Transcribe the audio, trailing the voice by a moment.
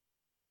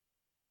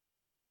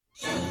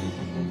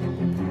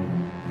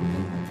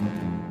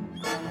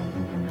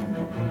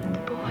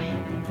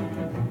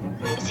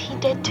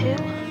dead too?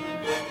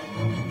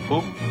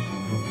 Who?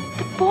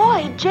 The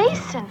boy,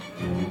 Jason.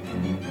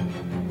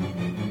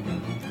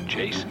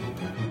 Jason?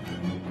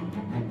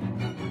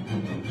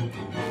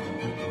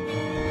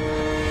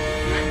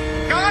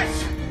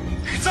 Guys!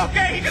 It's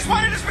okay, he just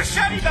wanted his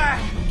machete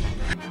back!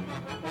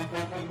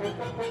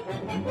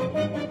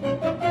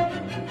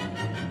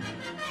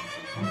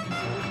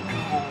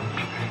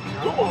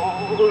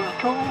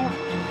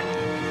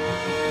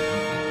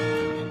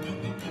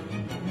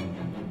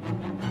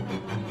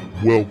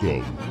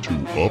 Welcome to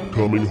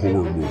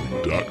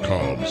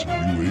UpcomingHorrorMovie.com's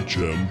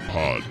UHM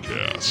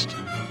podcast.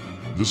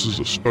 This is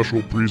a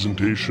special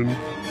presentation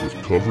with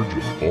coverage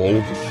of all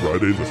of the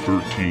Friday the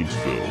 13th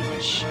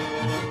films.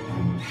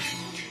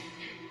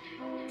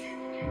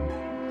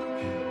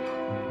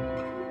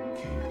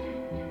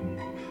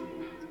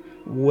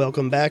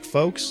 Welcome back,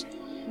 folks.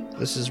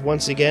 This is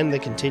once again the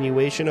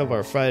continuation of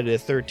our Friday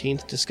the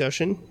 13th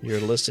discussion. You're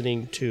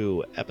listening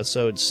to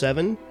episode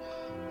 7.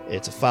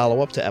 It's a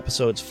follow-up to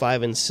episodes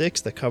 5 and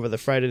 6 that cover the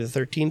Friday the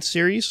 13th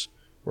series.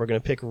 We're going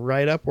to pick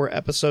right up where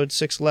episode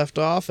 6 left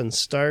off and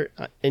start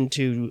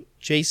into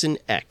Jason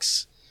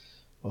X.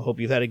 I hope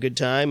you've had a good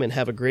time and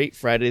have a great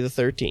Friday the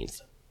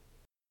 13th.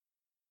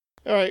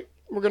 All right,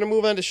 we're going to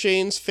move on to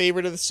Shane's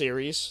favorite of the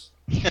series.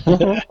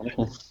 Number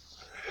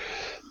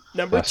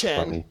That's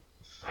 10. Funny.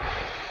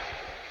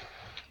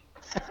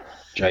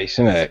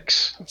 Jason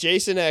X.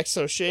 Jason X.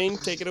 So Shane,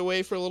 take it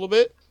away for a little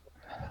bit.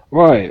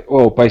 Right,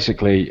 well,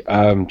 basically,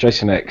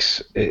 Jason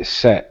X is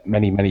set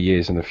many, many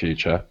years in the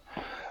future.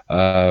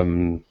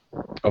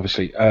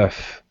 Obviously,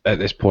 Earth at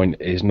this point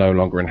is no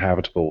longer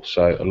inhabitable,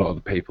 so a lot of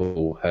the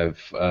people have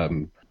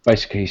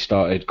basically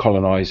started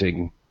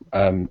colonizing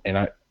in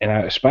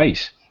outer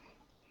space.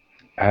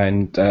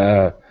 And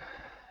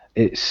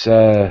it's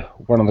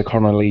one of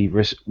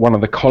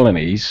the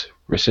colonies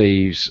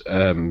receives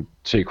 2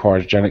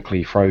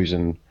 cryogenically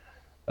frozen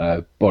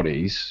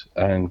bodies,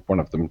 and one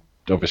of them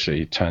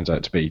obviously turns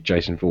out to be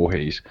Jason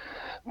Voorhees.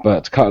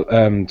 But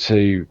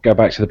to go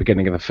back to the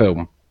beginning of the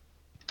film,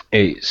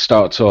 it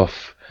starts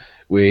off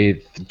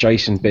with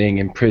Jason being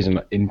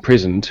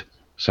imprisoned,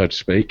 so to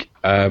speak,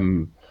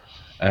 and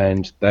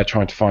they're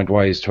trying to find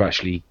ways to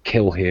actually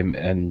kill him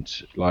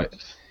and like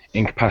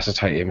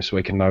incapacitate him so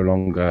he can no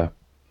longer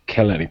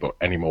kill anybody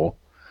anymore.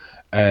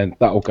 And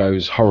that all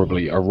goes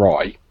horribly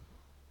awry.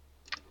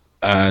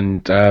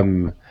 And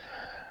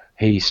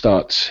he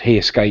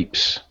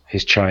escapes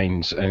his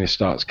chains and he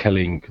starts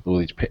killing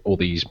all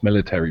these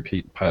military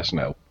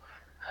personnel.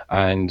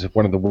 And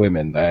one of the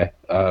women there,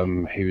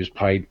 who was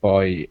played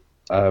by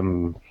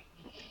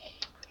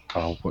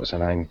what's her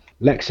name,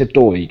 Lexa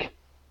Doig,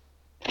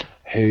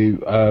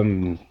 who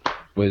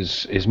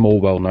is more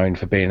well known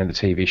for being in the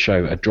TV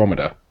show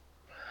Andromeda.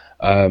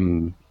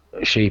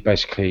 She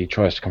basically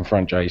tries to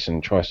confront Jason,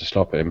 tries to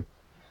stop him,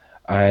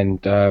 and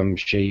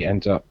she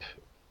ends up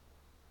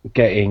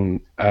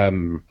getting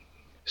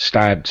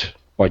stabbed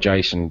by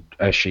Jason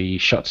as she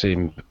shuts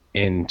him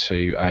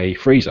into a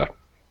freezer.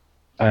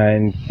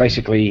 And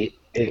basically,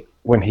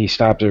 when he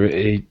stabs her,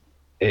 it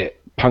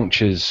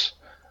punctures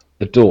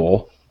the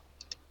door,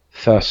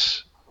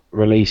 thus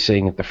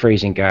releasing the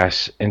freezing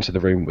gas into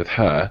the room with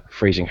her,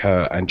 freezing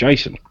her and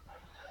Jason.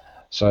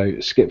 So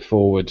skip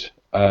forward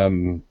a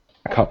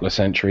couple of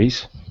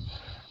centuries,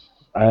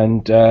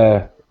 and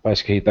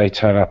basically they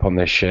turn up on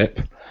this ship,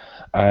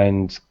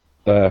 and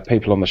the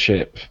people on the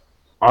ship,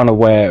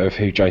 unaware of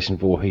who Jason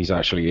Voorhees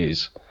actually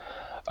is,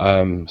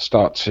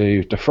 start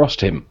to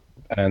defrost him,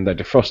 and they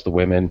defrost the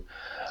woman,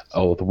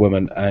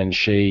 and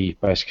she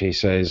basically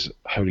says,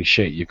 "Holy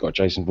shit, you've got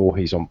Jason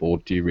Voorhees on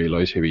board, do you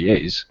realise who he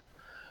is?"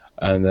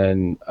 And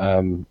then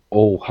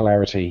all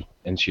hilarity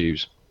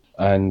ensues.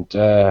 And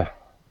I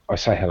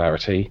say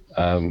hilarity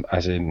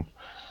as in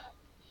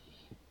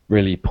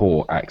really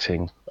poor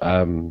acting.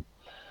 The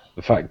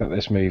fact that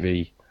this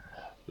movie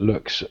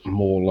looks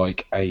more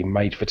like a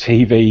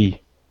made-for-TV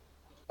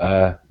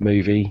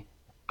movie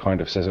kind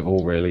of says it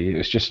all, really. It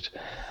was just,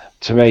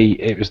 to me,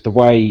 it was the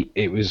way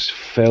it was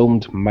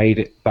filmed made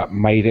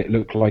it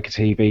look like a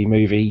TV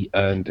movie,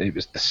 and it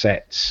was the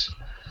sets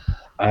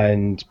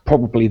and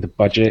probably the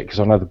budget, because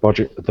I know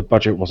the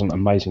budget wasn't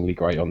amazingly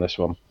great on this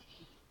one.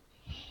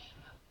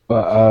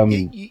 But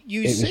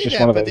you say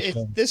that,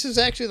 but this is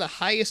actually the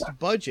highest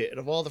budget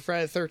of all the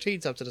Friday the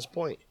 13th up to this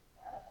point.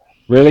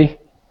 Really?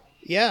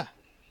 Yeah.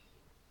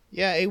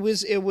 Yeah, it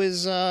was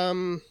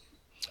a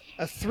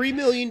 $3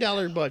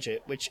 million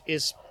budget, which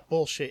is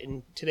bullshit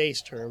in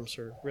today's terms,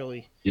 or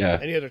really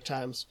any other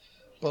times.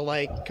 But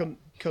like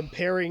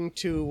comparing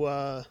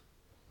to,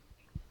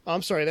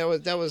 I'm sorry,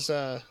 that was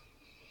the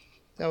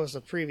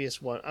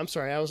previous one. I'm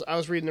sorry, I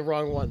was reading the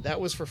wrong one. That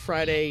was for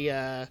Friday,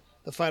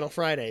 the final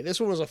Friday. This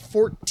one was a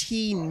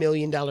 $14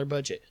 million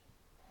budget.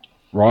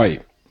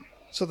 Right.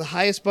 So the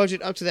highest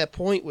budget up to that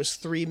point was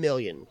 $3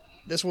 million.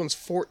 This one's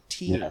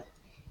 14. Yeah.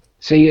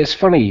 See, it's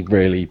funny,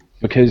 really,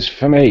 because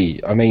for me,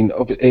 I mean,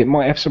 it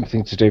might have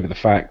something to do with the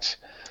fact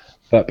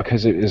that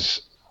because it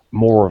was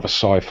more of a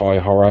sci-fi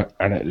horror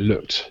and it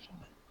looked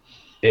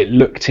it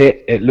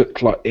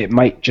looked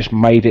like just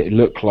made it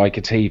look like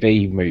a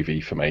TV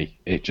movie for me.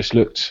 It just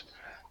looked,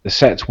 the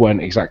sets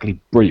weren't exactly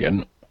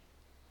brilliant,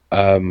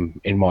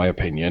 in my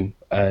opinion,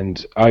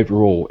 and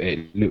overall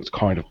it looked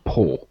kind of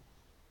poor.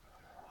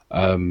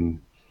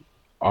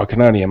 I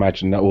can only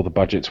imagine that all the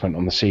budgets went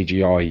on the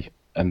CGI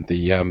and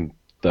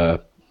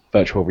the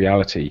virtual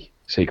reality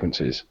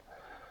sequences.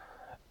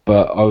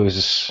 But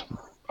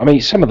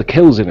some of the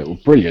kills in it were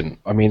brilliant.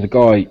 I mean,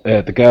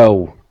 the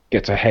girl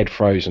gets her head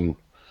frozen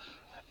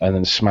and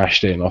then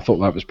smashed in. I thought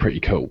that was pretty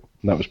cool.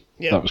 That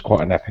was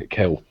quite an epic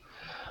kill.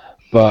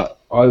 But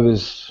I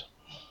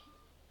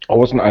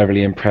wasn't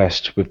overly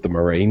impressed with the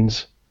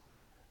Marines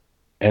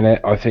in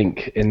it. I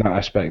think in that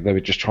aspect they were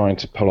just trying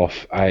to pull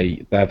off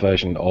their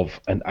version of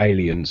an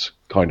Aliens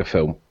kind of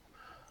film.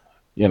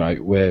 You know,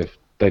 where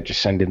they're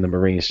just sending the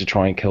Marines to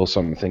try and kill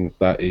something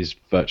that is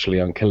virtually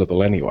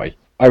unkillable anyway.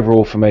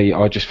 Overall, for me,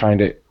 I just found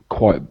it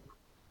quite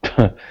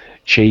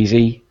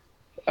cheesy,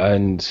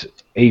 and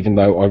even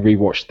though I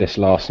rewatched this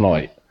last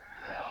night,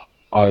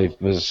 I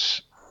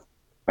was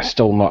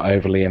still not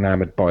overly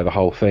enamoured by the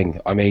whole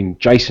thing. I mean,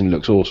 Jason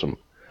looks awesome.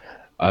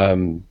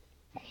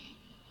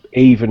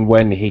 Even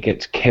when he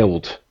gets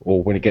killed,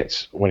 or when he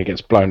gets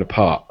blown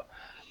apart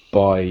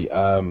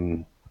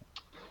by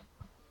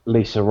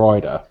Lisa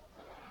Ryder,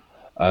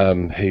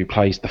 who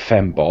plays the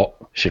fembot,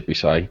 should we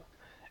say,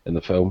 in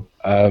the film.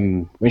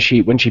 When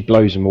she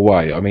blows him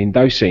away, I mean,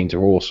 those scenes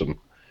are awesome.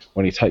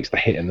 When he takes the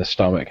hit in the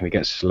stomach and he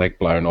gets his leg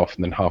blown off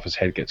and then half his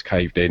head gets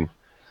caved in,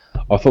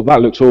 I thought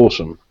that looks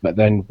awesome. But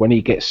then when the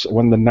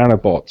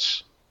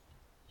nanobots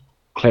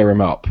clear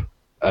him up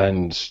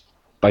and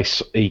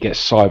he gets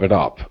cybered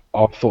up,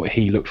 I thought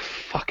he looked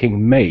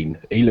fucking mean.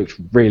 He looked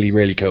really,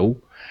 really cool.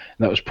 And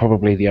that was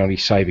probably the only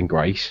saving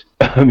grace.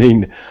 I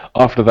mean,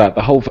 after that,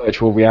 the whole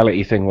virtual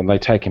reality thing, when they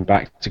take him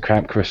back to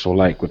Camp Crystal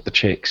Lake with the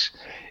chicks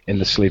in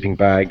the sleeping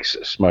bags,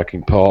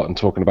 smoking pot and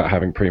talking about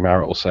having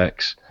premarital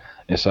sex,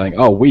 and saying,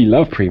 "Oh, we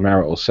love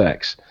premarital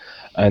sex,"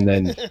 and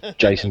then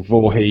Jason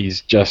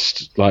Voorhees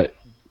just like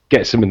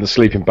gets them in the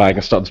sleeping bag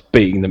and starts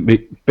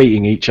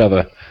beating each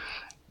other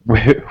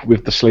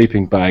with the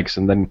sleeping bags,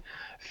 and then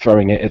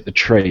throwing it at the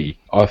tree,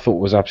 I thought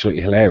was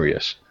absolutely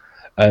hilarious.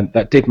 And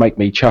that did make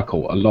me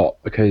chuckle a lot,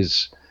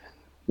 because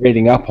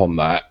reading up on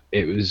that,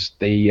 it was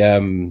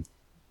I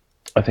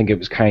think it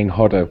was Kane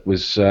Hodder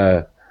was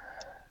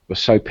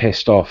so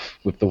pissed off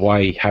with the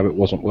way how it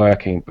wasn't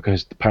working,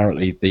 because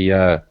apparently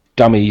the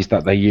dummies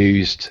that they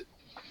used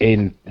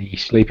in the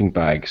sleeping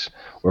bags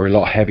were a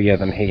lot heavier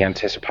than he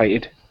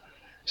anticipated.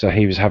 So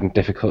he was having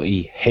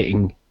difficulty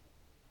hitting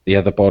the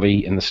other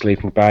body in the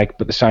sleeping bag,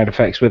 but the sound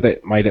effects with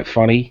it made it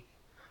funny,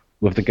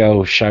 with the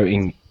girl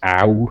shouting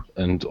 "ow"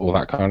 and all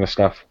that kind of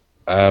stuff.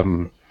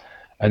 And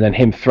then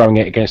him throwing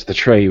it against the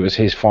tree was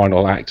his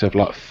final act of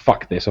like,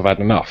 fuck this, I've had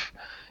enough.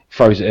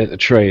 Throws it at the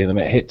tree, and then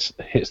it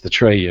hits the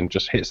tree and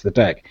just hits the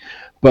deck.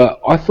 But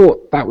I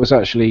thought that was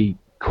actually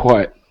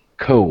quite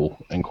cool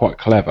and quite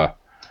clever,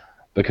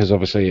 because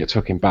obviously it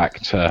took him back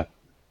to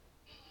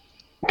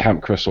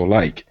Camp Crystal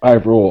Lake.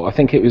 Overall, I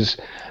think it was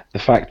the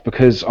fact,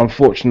 because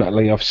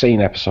unfortunately I've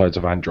seen episodes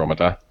of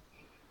Andromeda,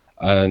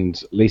 and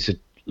Lexi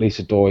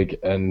Doig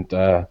and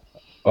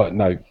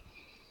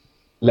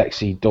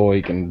Lexi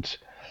Doig and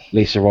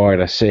Lisa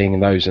Ryder, seeing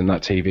those in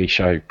that TV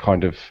show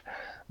kind of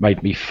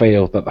made me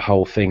feel that the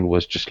whole thing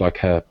was just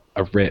like a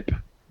rip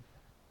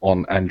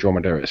on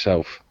Andromeda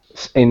itself.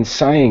 In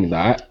saying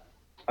that,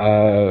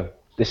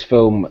 this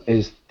film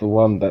is the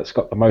one that's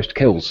got the most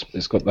kills.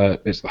 It's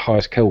the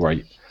highest kill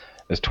rate.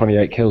 There's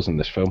 28 kills in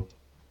this film.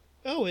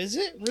 Oh, is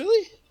it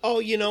really? Oh,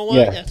 you know what?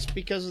 Yeah. That's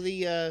because of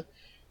the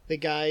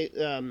guy,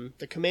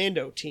 the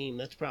commando team.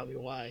 That's probably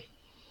why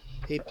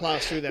he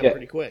plows through that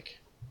pretty quick.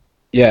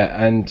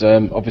 Yeah, and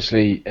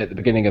obviously at the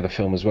beginning of the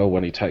film as well,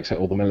 when he takes out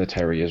all the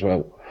military as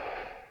well.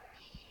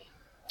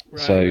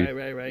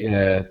 Right.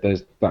 Yeah,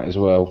 there's that as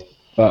well.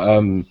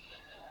 But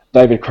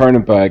David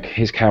Cronenberg,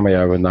 his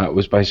cameo in that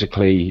was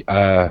basically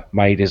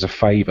made as a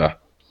favour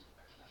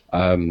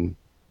to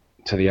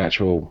the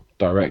actual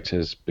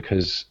directors,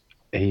 because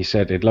he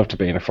said he'd love to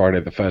be in a Friday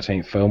the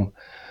 13th film,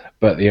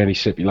 but the only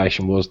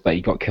stipulation was that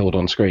he got killed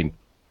on screen.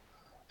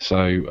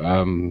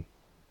 So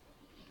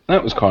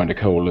that was kind of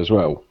cool as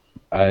well.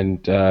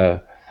 And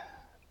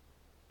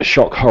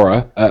shock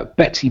horror,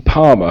 Betsy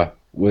Palmer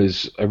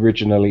was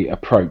originally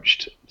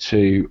approached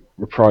to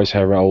reprise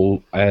her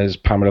role as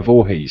Pamela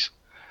Voorhees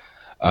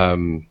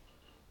in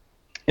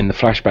the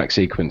flashback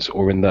sequence,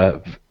 or in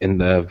the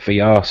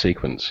VR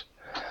sequence,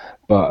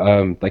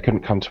 but they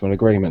couldn't come to an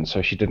agreement,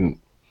 so she didn't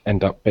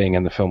end up being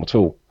in the film at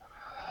all.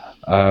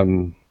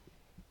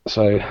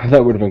 So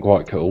that would have been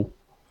quite cool.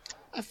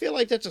 I feel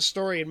like that's a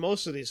story in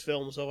most of these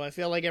films, though. I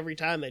feel like every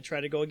time they try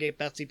to go get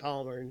Betsy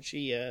Palmer, and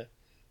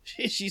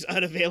she's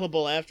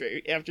unavailable after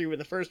even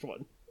the first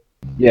one.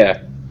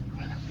 Yeah,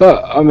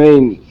 but I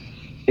mean,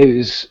 it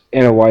was,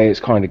 in a way, it's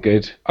kind of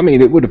good. I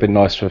mean, it would have been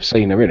nice to have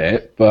seen her in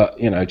it, but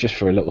just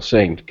for a little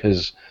scene,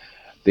 because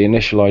the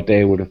initial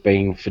idea would have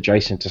been for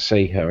Jason to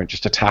see her and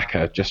just attack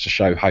her, just to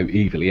show how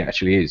evil he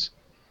actually is.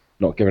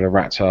 not giving a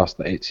rat's ass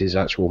that it's his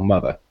actual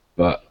mother.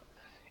 But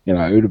you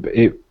know,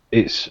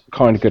 it's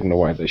kind of good in a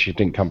way that she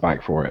didn't come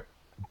back for it.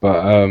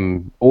 But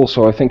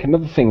also, I think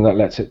another thing that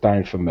lets it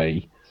down for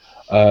me,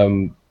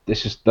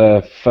 this is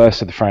the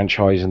first of the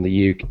franchise in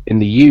the UK. In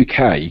the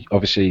UK,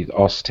 obviously,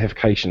 our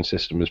certification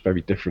system is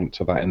very different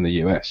to that in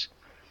the US.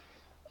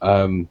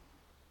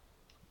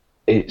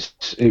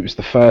 It was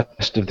the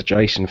first of the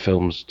Jason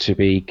films to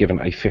be given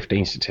a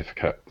 15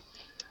 certificate,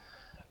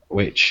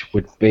 which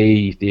would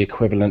be the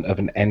equivalent of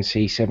an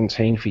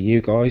NC-17 for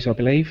you guys, I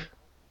believe.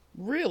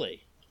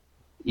 Really?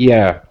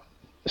 Yeah.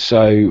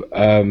 So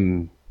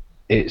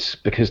it's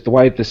because the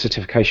way the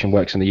certification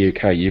works in the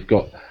UK, you've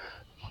got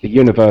the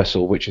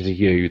Universal, which is a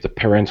U, the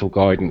Parental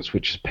Guidance,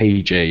 which is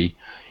PG.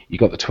 You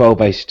got the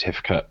 12A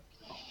certificate,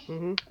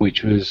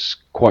 which was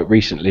quite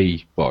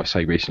recently. Well, I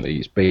say recently,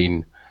 it's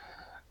been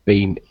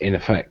in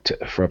effect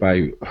for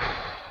about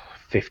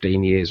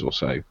 15 years or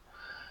so.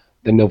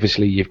 Then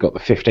obviously you've got the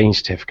 15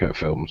 certificate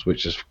films,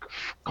 which is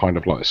kind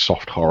of like a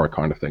soft horror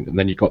kind of thing, and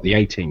then you've got the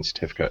 18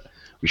 certificate,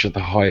 which is the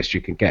highest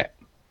you can get.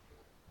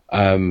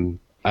 And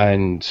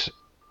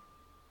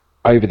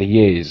over the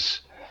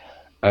years,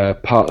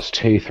 parts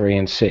 2, 3,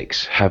 and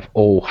 6 have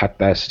all had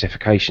their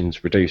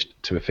certifications reduced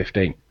to a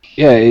 15.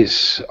 Yeah,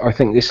 I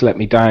think this let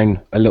me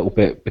down a little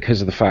bit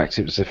because of the fact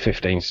it was a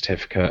 15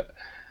 certificate,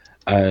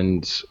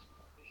 and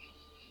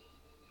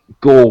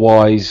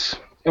gore-wise,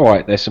 all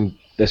right, there's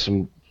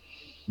some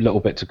little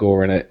bits of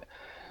gore in it,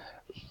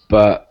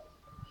 but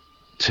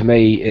to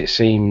me, it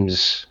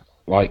seems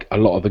like a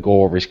lot of the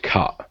gore is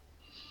cut.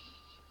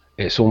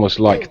 It's almost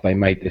like they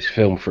made this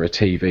film for a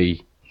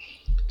TV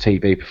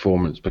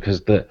performance,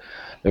 because there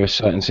are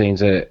certain scenes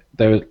that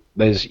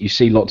there's you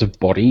see lots of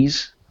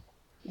bodies.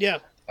 Yeah.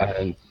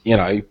 And you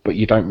know, but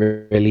you don't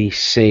really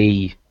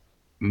see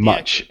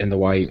much in the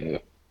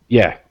way.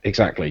 Yeah,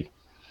 exactly.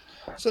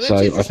 So that's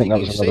I interesting think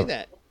that you was say another.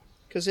 that,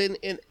 because in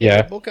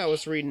the book I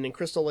was reading in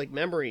Crystal Lake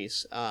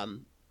Memories,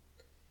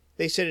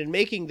 they said in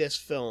making this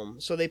film,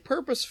 so they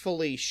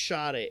purposefully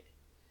shot it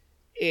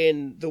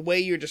in the way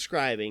you're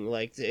describing.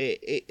 Like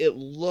it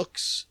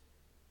looks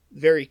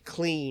very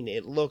clean.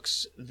 It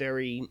looks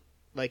very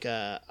like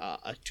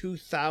a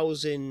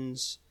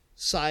 2000s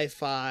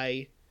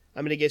sci-fi.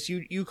 I mean, I guess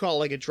you call it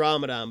like a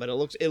dramadon, but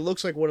it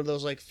looks like one of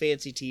those like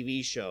fancy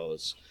TV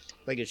shows.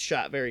 Like it's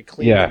shot very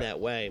clean in that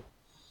way.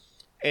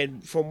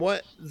 And from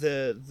what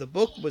the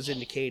book was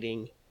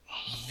indicating,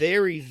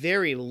 very,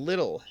 very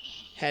little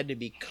had to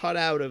be cut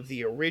out of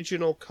the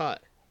original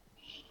cut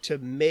to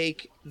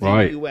make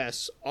the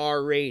US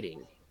R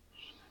rating.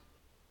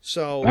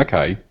 So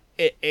Okay.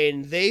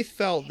 And they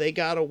felt they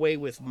got away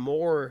with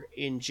more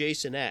in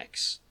Jason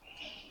X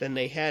than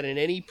they had in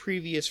any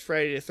previous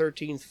Friday the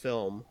 13th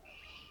film,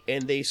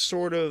 and they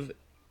sort of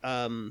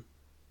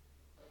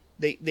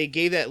they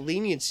gave that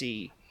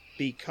leniency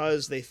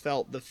because they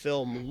felt the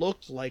film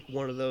looked like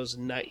one of those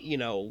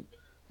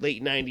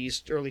late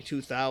 90s, early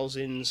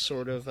 2000s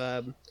sort of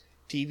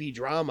TV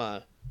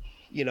drama,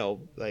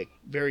 like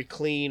very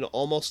clean,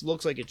 almost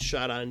looks like it's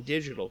shot on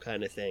digital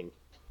kind of thing.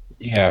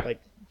 Yeah.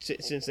 Like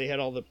since they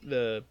had all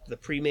the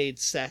pre-made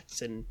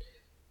sets, and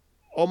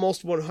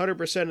almost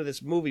 100% of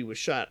this movie was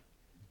shot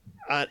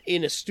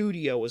in a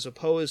studio, as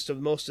opposed to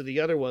most of the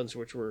other ones,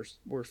 which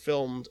were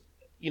filmed,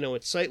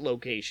 at site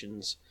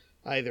locations,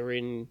 either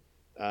in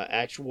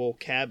actual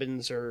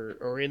cabins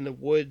or in the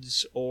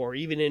woods, or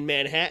even in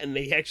Manhattan.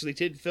 They actually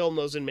did film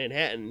those in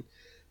Manhattan,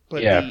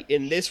 but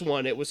in this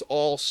one it was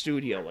all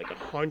studio, like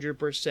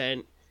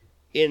 100%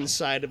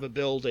 inside of a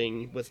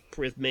building with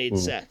made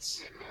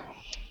sets.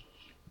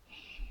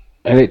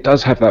 And it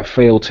does have that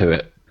feel to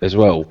it as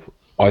well,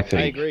 I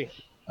think. I agree.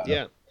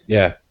 Yeah.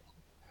 Yeah.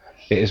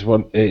 It's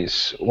one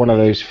of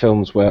those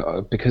films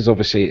where, because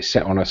obviously it's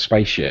set on a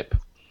spaceship,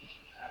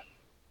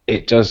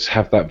 it does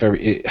have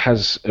it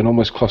has an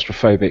almost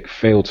claustrophobic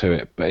feel to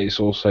it, but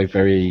it's also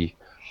very,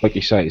 like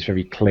you say, it's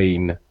very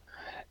clean.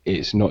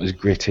 It's not as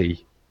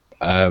gritty.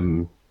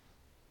 And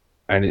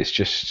it's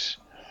just,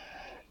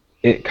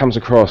 it comes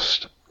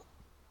across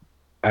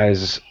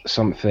as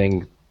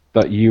something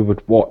that you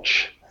would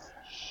watch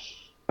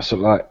sort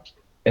of like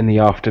in the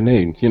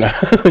afternoon, Yeah,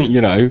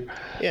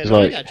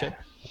 I gotcha.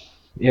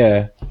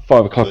 Yeah,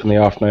 5 o'clock in the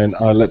afternoon.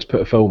 Let's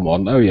put a film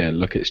on. Oh yeah,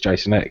 look, it's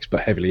Jason X, but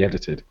heavily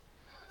edited.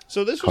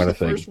 So this was the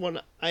first one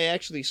I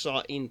actually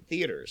saw in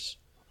theaters.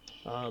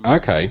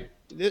 Okay.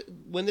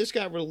 When this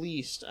got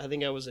released, I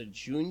think I was a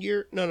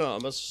junior. No,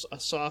 I'm a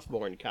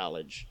sophomore in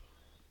college,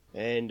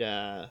 and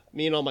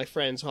me and all my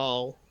friends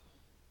all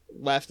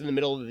left in the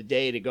middle of the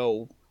day to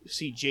go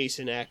see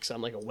Jason X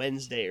on like a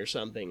Wednesday or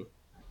something.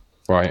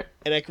 Right.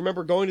 And I can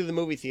remember going to the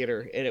movie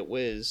theater, and it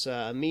was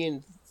me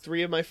and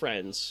 3 of my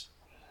friends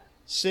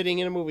sitting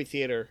in a movie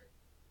theater,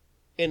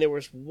 and there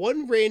was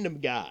one random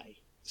guy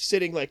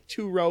sitting like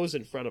 2 rows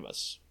in front of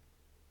us,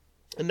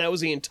 and that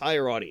was the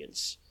entire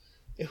audience.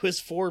 It was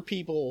 4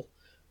 people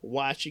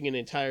watching an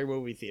entire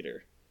movie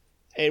theater,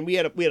 and we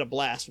had a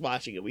blast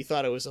watching it. We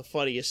thought it was the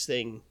funniest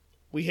thing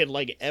we had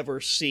like ever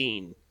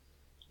seen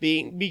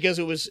because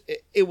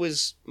it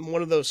was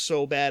one of those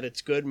so bad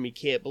it's good, and we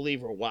can't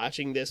believe we're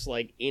watching this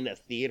like in a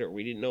theater.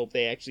 We didn't know if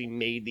they actually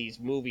made these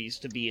movies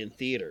to be in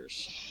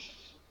theaters.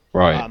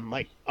 Right.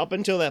 Like up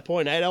until that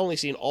point, I'd only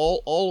seen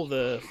all of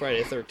the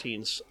Friday the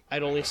 13th.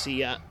 I'd only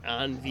see on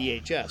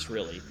VHS.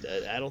 Really,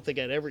 I don't think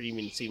I'd ever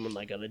even seen one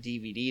like on a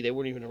DVD. They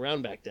weren't even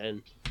around back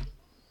then.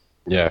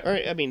 Yeah. Or,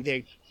 I mean,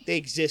 they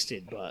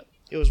existed, but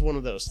it was one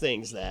of those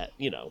things that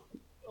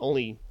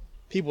only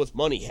people with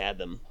money had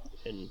them,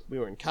 and we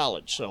were in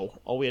college, so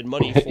all we had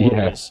money for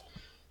was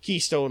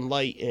Keystone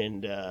Light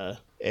and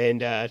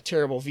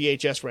terrible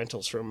VHS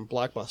rentals from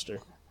Blockbuster.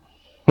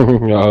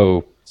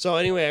 Oh. So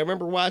anyway, I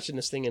remember watching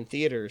this thing in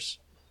theaters,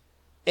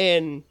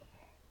 and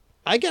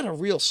I got a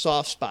real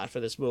soft spot for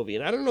this movie.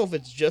 And I don't know if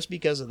it's just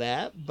because of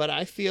that, but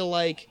I feel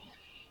like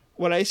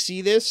when I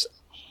see this,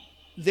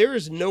 there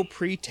is no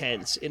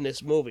pretense in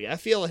this movie. I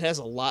feel it has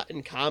a lot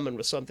in common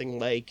with something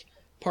like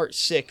Part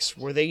 6,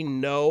 where they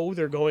know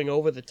they're going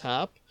over the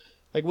top.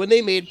 Like when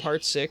they made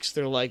Part 6,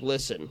 they're like,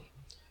 listen,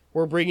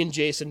 we're bringing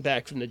Jason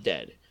back from the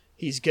dead.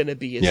 He's going to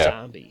be a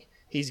zombie.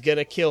 He's going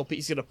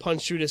to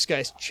punch through this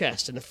guy's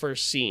chest in the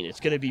first scene. It's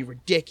going to be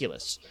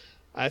ridiculous.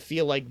 I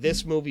feel like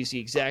this movie's the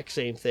exact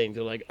same thing.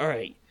 They're like, all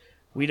right,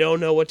 we don't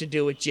know what to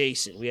do with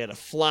Jason. We had a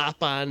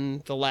flop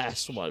on the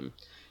last one.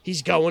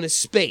 He's going to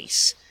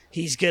space.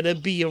 He's going to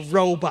be a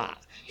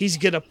robot. He's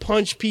going to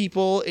punch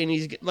people, and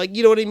he's like,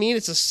 you know what I mean?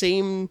 It's the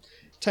same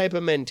type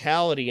of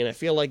mentality, and I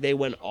feel like they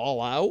went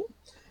all out,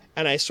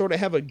 and I sort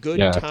of have a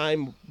good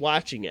time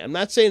watching it. I'm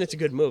not saying it's a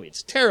good movie.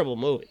 It's a terrible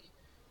movie.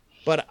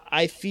 But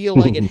I feel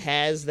like it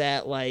has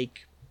that,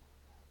 like,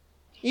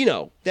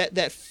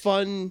 that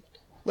fun,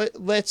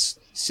 let's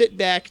sit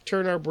back,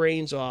 turn our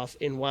brains off,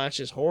 and watch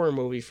this horror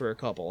movie for a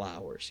couple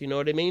hours. You know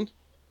what I mean?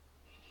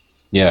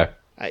 Yeah.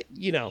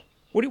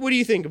 What do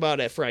you think about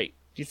that, Fright?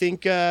 Do you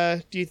think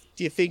do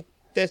you think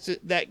that's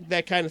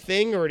that kind of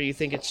thing, or do you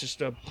think it's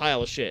just a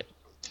pile of shit?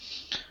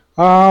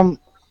 I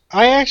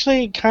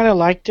actually kind of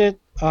liked it.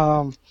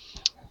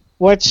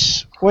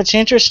 What's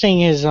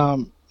interesting is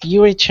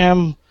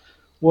UHM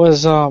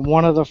was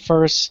one of the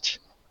first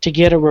to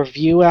get a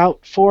review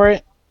out for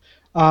it,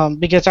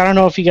 because I don't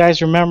know if you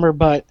guys remember,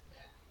 but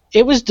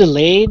it was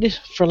delayed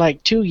for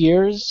like 2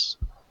 years,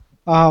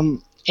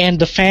 and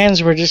the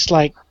fans were just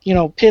like,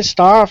 pissed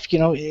off,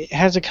 it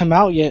hasn't come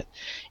out yet.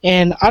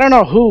 And I don't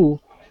know who,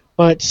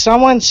 but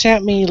someone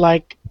sent me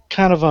like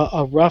kind of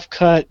a rough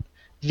cut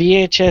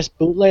VHS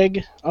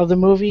bootleg of the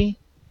movie,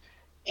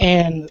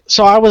 and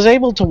so I was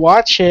able to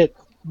watch it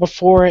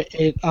before it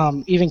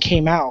even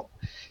came out.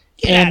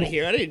 Get out of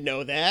here! I didn't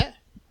know that.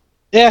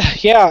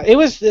 Yeah, it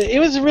was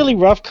a really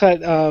rough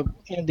cut,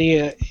 and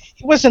it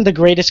wasn't the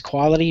greatest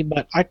quality,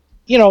 but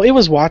it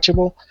was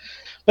watchable.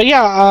 But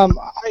yeah,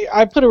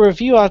 I put a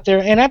review out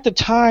there, and at the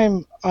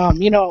time,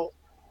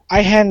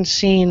 I hadn't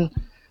seen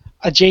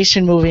a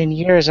Jason movie in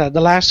years. The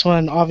last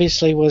one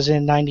obviously was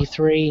in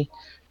 '93,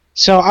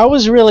 so I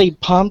was really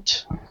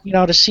pumped,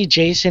 to see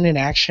Jason in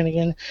action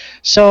again.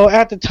 So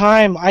at the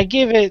time, I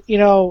gave it,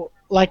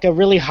 like a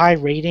really high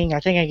rating. I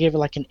think I gave it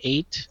like an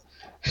 8.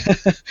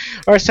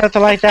 or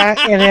something like that,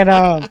 and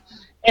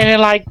then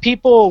like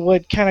people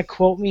would kind of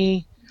quote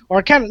me,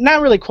 or kind of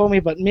not really quote me,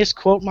 but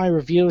misquote my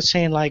review,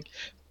 saying like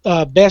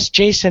best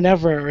Jason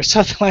ever or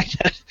something like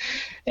that.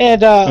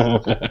 And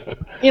and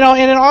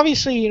then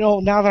obviously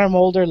now that I'm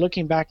older,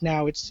 looking back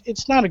now,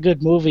 it's not a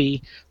good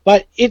movie,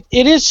 but it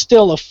is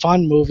still a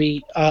fun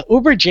movie.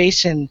 Uber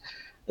Jason,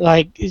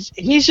 like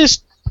he's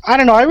just, I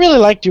don't know, I really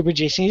liked Uber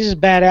Jason. He's just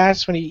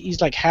badass when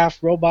he's like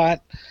half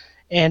robot.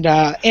 And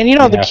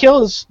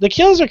the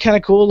kills are kind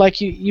of cool, like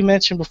you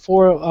mentioned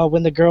before,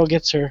 when the girl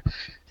gets her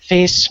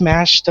face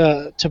smashed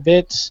to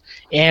bits,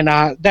 and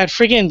that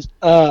friggin'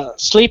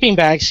 sleeping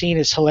bag scene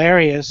is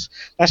hilarious.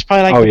 That's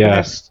probably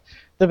like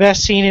the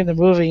best scene in the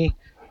movie.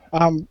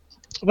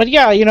 But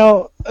yeah,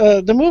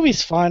 the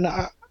movie's fun.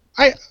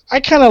 I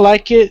kind of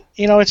like it.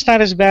 It's not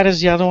as bad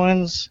as the other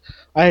ones.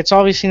 It's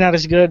obviously not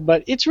as good,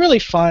 but it's really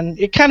fun.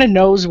 It kind of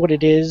knows what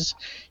it is.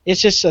 It's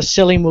just a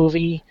silly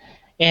movie.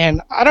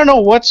 And I don't know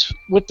what's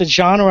with the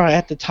genre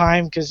at the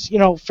time, because,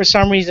 for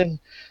some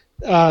reason,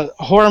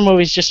 horror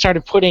movies just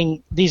started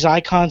putting these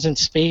icons in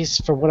space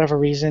for whatever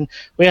reason.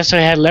 We also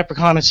had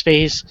Leprechaun in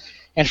space,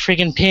 and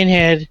friggin'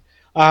 Pinhead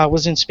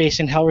was in space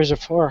in Hellraiser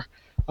 4.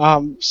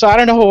 So I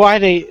don't know why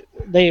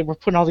they were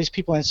putting all these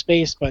people in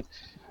space, but,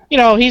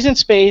 he's in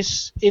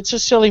space. It's a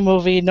silly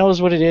movie. It knows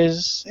what it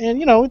is.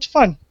 And, it's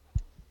fun.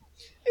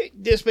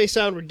 This may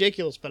sound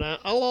ridiculous, but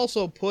I'll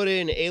also put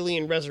in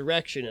Alien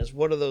Resurrection as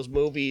one of those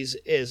movies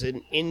as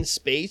in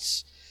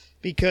space,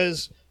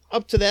 because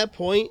up to that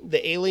point,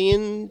 the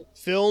Alien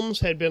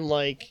films had been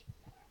like,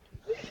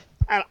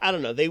 I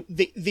don't know, they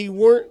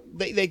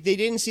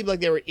didn't seem like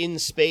they were in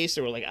space.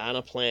 They were like on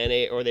a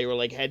planet, or they were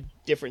like had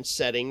different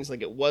settings.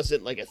 Like it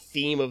wasn't like a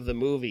theme of the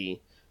movie.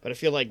 But I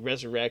feel like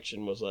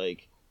Resurrection was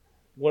like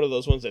one of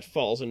those ones that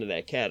falls into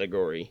that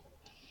category.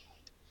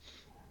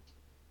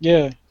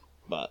 Yeah.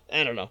 But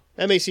I don't know.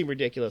 That may seem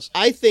ridiculous.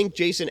 I think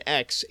Jason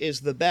X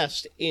is the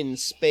best in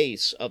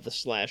space of the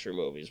slasher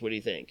movies. What do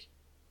you think?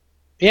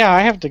 Yeah,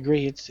 I have to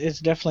agree. It's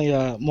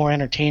definitely more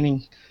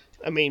entertaining.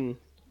 I mean,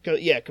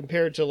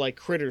 compared to like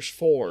Critters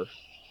 4,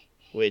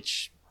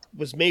 which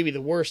was maybe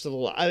the worst of the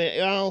lot. I mean,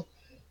 well,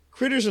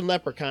 Critters and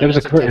Leprechaun. There was a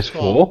that's Critters tough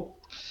call.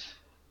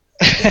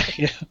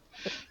 4?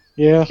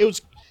 Yeah.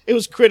 It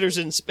was Critters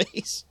in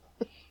space.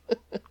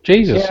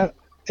 Jesus. Yeah,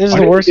 it was I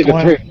the didn't worst see the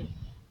one. three.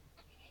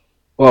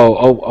 Well,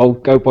 I'll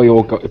go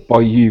by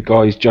you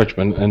guys'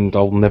 judgment, and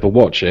I'll never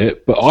watch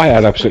it. But I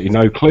had absolutely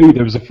no clue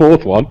there was a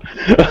fourth one.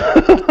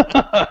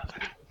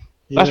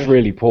 That's Yeah.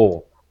 really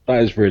poor.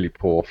 That is really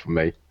poor for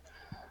me.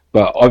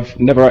 But I've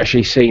never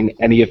actually seen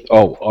any of.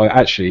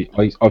 I've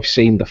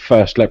seen the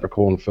first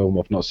Leprechaun film.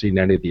 I've not seen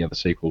any of the other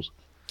sequels.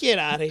 Get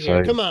out of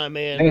here! So- Come on,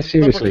 man. Yeah,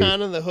 seriously.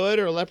 Leprechaun in the Hood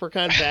or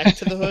Leprechaun Back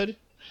to the Hood?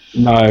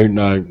 No. I've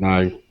What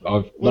not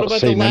about the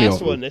seen any of last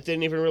them. one that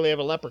didn't even really have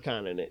a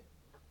leprechaun in it?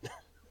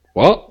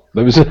 What?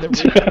 There was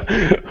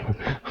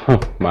oh,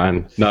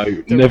 man, no,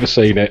 never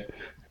seen it.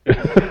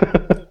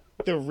 The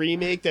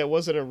remake that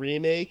wasn't a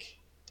remake?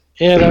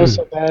 Yeah, that was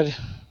so bad.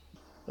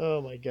 Oh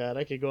my god,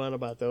 I could go on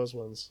about those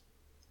ones.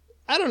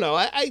 I don't know.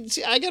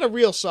 I got a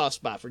real soft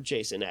spot for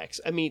Jason X.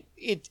 I mean,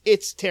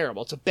 it's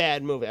terrible. It's a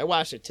bad movie. I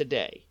watched it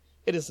today.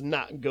 It is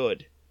not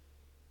good.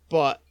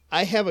 But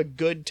I have a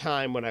good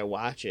time when I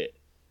watch it.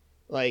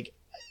 Like,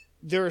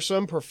 there are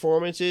some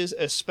performances,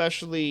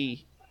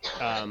 especially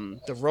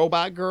the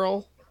robot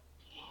girl.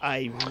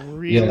 I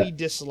really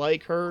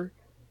dislike her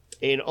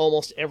in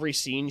almost every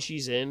scene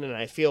she's in, and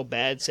I feel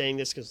bad saying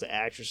this because the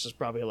actress is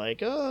probably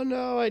like, oh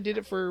no, I did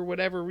it for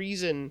whatever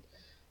reason.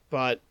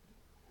 But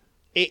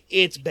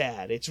it's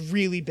bad. It's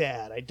really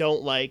bad. I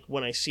don't like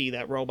when I see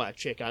that robot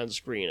chick on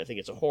screen. I think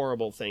it's a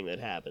horrible thing that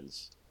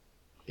happens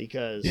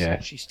because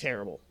she's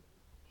terrible.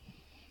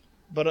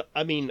 But,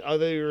 I mean,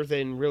 other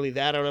than really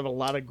that, I don't have a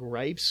lot of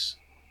gripes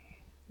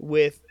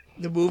with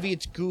the movie.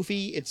 It's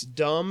goofy, it's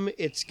dumb,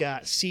 it's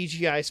got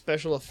CGI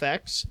special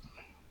effects.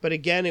 But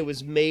again, it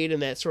was made in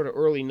that sort of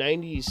early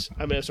 90s,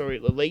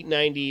 the late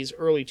 90s,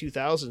 early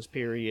 2000s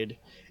period.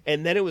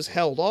 And then it was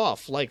held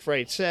off, like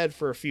Fright said,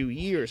 for a few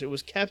years. It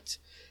was kept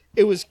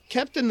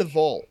in the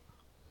vault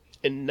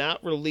and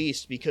not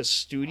released because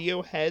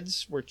studio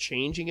heads were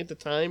changing at the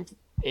time.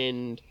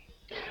 And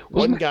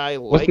one guy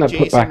liked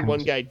Jason,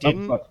 one guy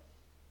didn't.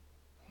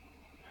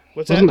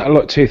 What's Wasn't that? that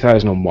like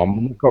 2001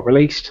 when it got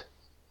released?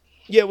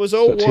 Yeah, it was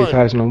Was 01. that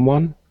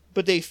 2001?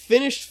 But they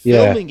finished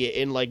filming it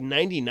in like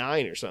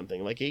 99 or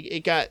something. Like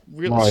it got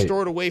really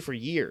stored away for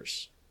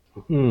years.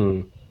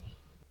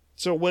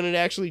 So when it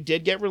actually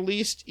did get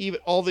released, even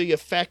all the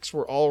effects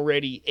were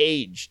already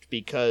aged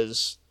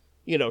because,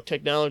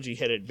 technology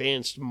had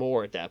advanced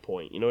more at that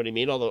point. You know what I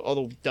mean? All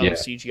the dumb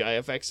CGI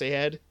effects they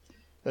had.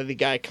 Like the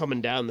guy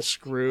coming down the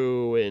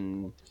screw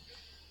and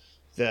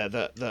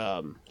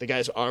the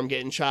guy's arm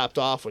getting chopped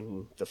off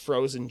when the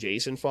frozen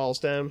Jason falls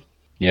down.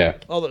 Yeah.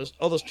 All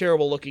those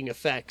terrible looking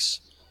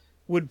effects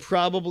would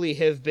probably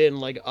have been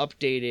like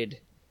updated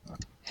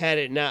had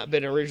it not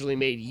been originally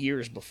made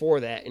years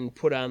before that and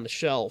put on the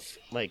shelf,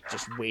 like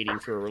just waiting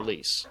for a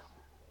release.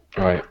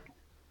 Right.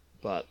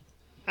 But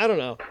I don't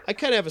know. I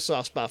kind of have a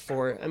soft spot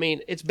for it. I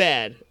mean, it's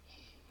bad.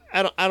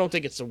 I don't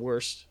think it's the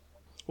worst.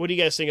 What do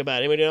you guys think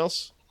about it? Anybody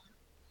else?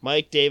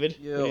 Mike, David?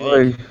 Yeah,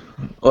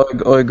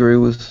 I agree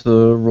with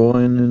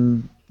Ryan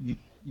and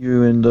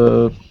you and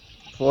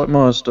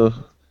Flightmaster.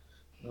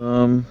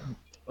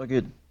 I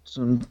get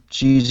some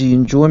cheesy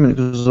enjoyment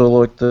because I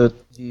like the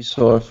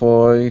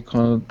sci-fi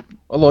kind of.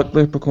 I like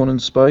Leprechaun in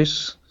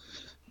space.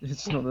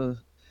 It's not a.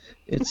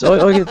 It's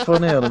I get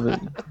fun out of it.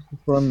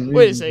 It's fun movie.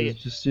 Wait a second.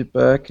 Just sit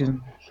back and.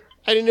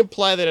 I didn't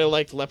imply that I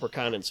liked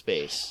Leprechaun in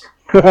space.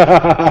 We'll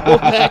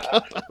back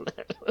up on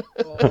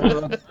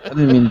that. I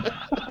didn't mean.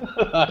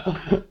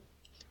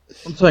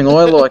 I'm saying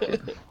I like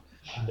it.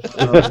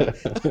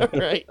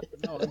 Right.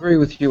 No, I agree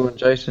with you on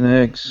Jason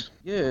X.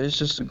 Yeah, it's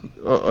just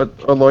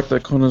I like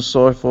that kind of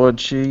sci-fi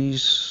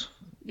cheese.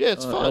 Yeah,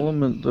 it's fun.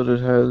 Element that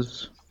it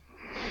has.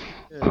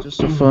 Yeah,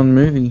 just a fun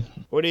movie.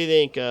 What do you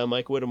think,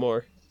 Mike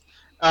Whittemore?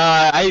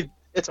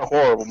 It's a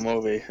horrible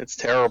movie. It's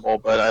terrible,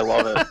 but I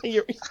love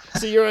it.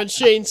 You're on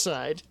Shane's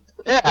side.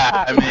 Yeah,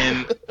 I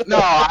mean, no,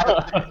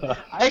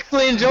 I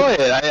actually enjoy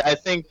it. I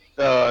think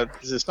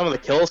some of the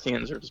kill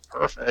scenes are just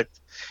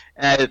perfect.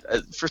 And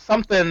for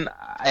something,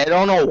 I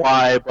don't know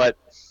why, but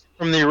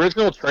from the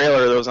original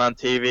trailer that was on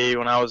TV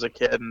when I was a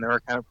kid and they were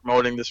kind of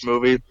promoting this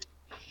movie,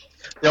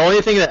 the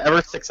only thing that ever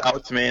sticks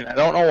out to me, and I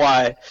don't know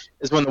why,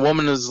 is when the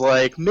woman is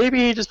like, maybe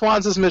he just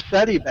wants his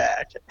machete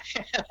back.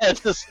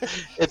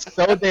 It's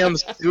so damn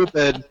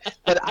stupid,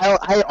 but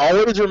I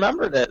always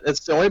remembered it.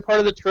 It's the only part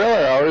of the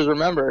trailer I always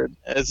remembered.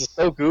 It's just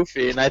so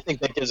goofy, and I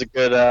think that gives a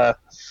good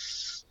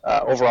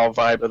overall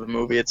vibe of the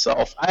movie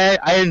itself.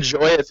 I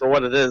enjoy it for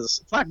what it is.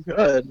 It's not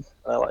good,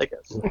 but I like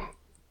it.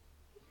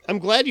 I'm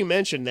glad you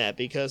mentioned that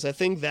because I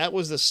think that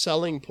was the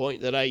selling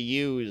point that I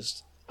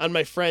used on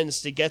my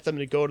friends to get them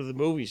to go to the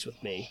movies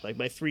with me. Like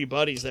my 3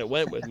 buddies that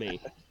went with me.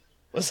 I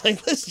was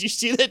like, listen, did you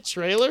see that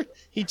trailer?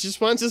 He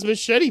just wants his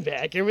machete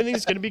back.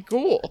 Everything's going to be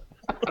cool.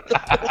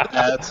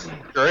 That's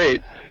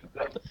great.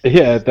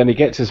 Yeah, then he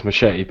gets his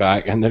machete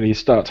back, and then he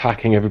starts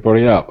hacking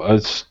everybody up. No. Who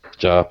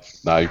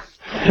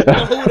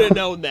would have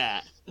known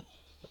that?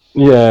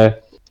 Yeah.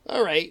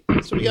 All right,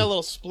 so we got a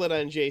little split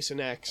on Jason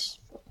X.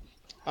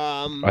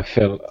 I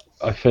feel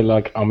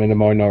like I'm in a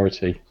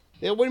minority.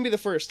 It wouldn't be the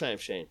first time,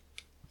 Shane.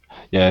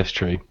 Yeah, it's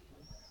true.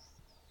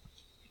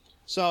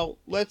 So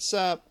let's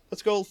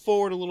go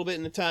forward a little bit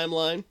in the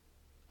timeline.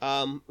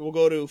 We'll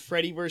go to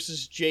Freddy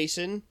vs.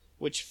 Jason,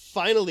 which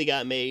finally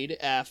got made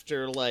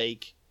after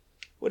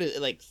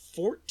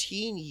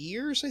 14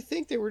 years, I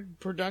think they were in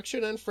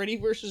production on Freddy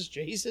vs.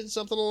 Jason,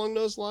 something along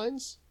those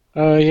lines.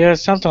 Yeah,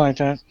 something like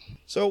that.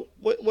 So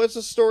what's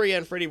the story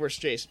on Freddy vs.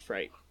 Jason,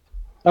 Frank?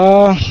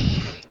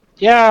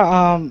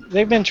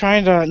 They've been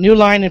trying to, New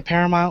Line and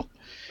Paramount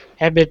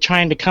have been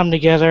trying to come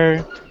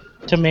together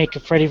to make a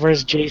Freddy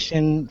vs.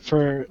 Jason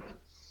for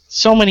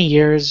so many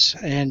years,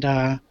 and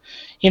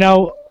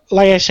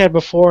like I said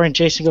before, in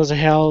Jason Goes to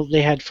Hell,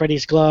 they had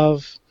Freddy's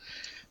glove,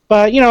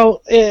 but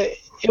it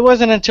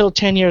wasn't until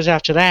 10 years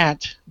after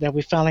that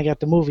we finally got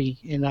the movie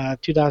in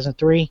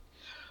 2003.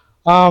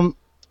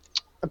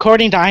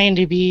 According to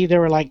IMDb, there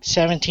were like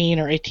 17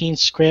 or 18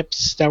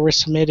 scripts that were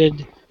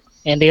submitted,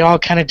 and they all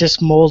kind of just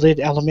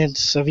molded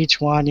elements of each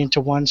one into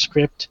one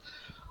script.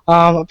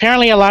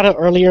 Apparently, a lot of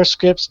earlier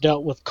scripts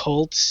dealt with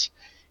cults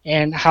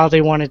and how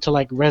they wanted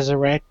to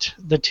resurrect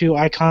the two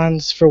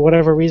icons for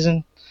whatever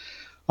reason.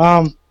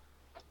 Ken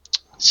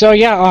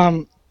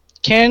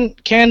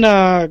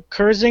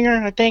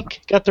Kurzinger, I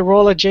think, got the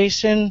role of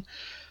Jason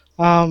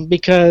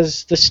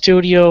because the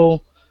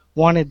studio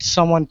wanted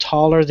someone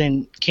taller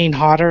than Kane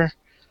Hodder.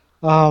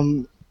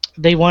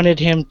 They wanted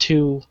him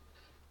to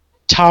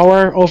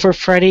tower over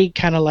Freddy,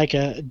 kind of like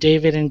a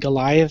David and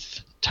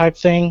Goliath type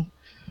thing.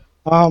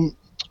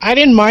 I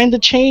didn't mind the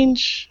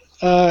change.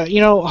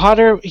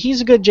 Hodder,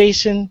 he's a good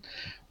Jason,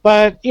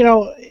 but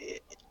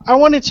I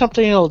wanted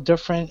something a little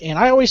different, and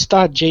I always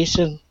thought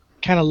Jason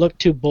kind of looked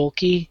too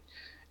bulky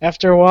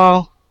after a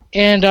while.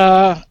 And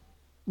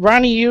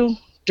Ronnie Yu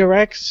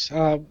directs.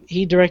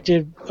 He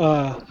directed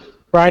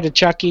Bride of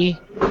Chucky,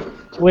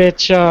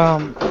 which I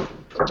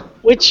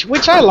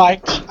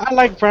liked. I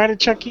liked Bride of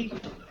Chucky.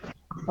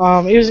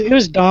 It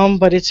was dumb,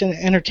 but it's an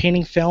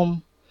entertaining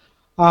film.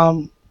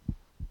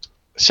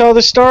 So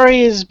the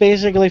story is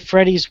basically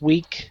Freddy's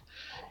weak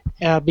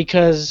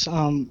because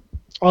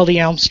all the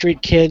Elm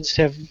Street kids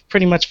have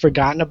pretty much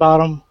forgotten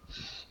about him.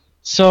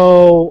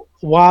 So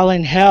while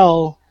in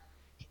hell,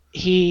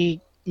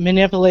 he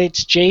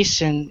manipulates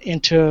Jason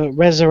into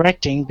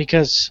resurrecting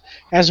because,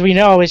 as we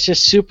know, it's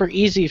just super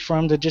easy for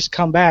him to just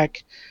come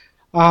back.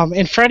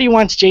 And Freddy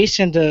wants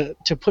Jason to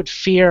put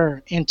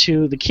fear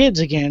into the kids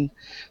again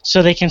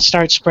so they can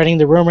start spreading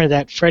the rumor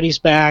that Freddy's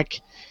back,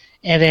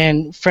 and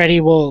then Freddy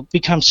will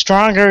become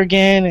stronger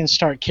again and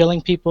start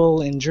killing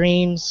people in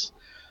dreams.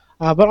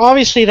 But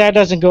obviously that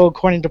doesn't go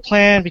according to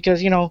plan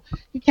because, you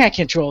can't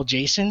control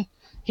Jason.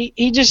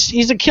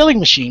 He's a killing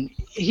machine.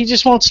 He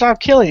just won't stop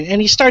killing,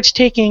 and he starts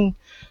taking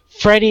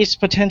Freddy's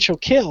potential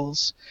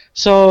kills.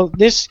 So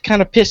this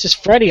kind of pisses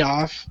Freddy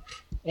off,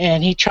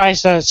 and he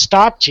tries to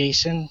stop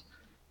Jason.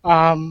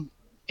 And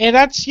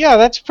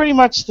that's pretty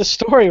much the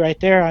story right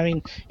there. I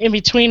mean, in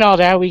between all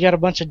that, we got a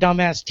bunch of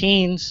dumbass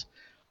teens.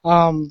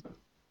 But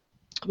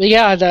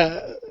yeah,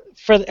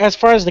 as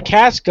far as the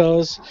cast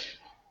goes,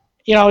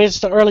 it's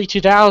the early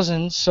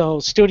 2000s, so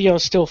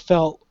studios still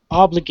felt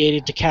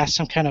obligated to cast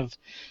some kind of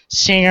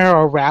singer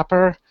or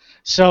rapper.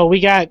 So we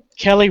got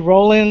Kelly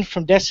Rowland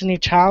from Destiny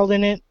Child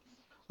in it,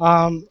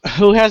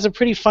 who has a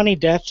pretty funny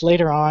death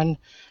later on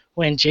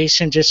when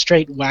Jason just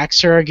straight whacks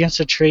her against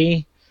a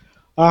tree.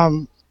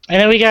 And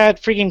then we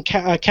got freaking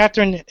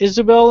Catherine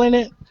Isabel in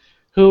it,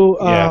 who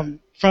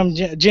from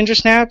Ginger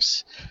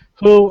Snaps,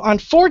 who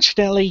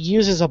unfortunately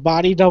uses a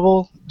body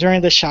double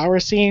during the shower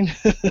scene.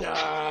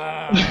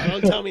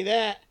 Don't tell me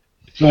that.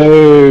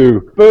 Boo!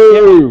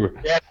 Boo!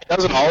 Yeah, she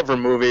does in all of her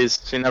movies.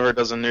 She never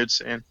does a nude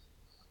scene.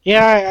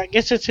 Yeah, I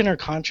guess it's in her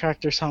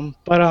contract or something.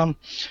 But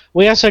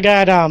we also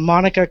got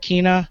Monica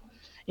Keena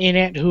in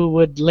it, who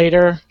would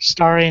later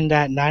star in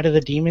that Night of the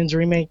Demons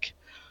remake.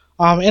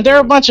 And there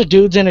are a bunch of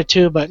dudes in it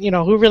too, but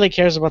who really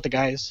cares about the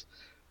guys?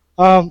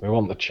 We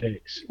want the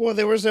chicks. Well,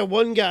 there was that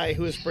one guy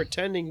who was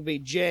pretending to be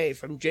Jay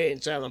from Jay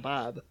and Silent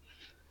Bob.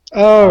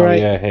 Oh, right.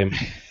 Yeah, him.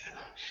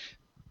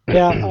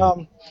 Yeah,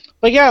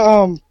 but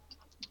yeah,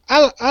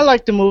 I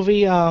like the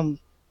movie.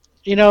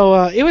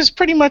 It was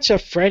pretty much a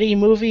Freddy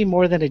movie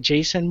more than a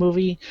Jason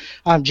movie.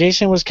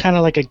 Jason was kind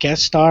of like a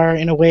guest star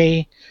in a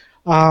way,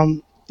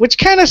 which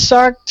kind of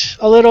sucked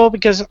a little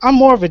because I'm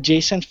more of a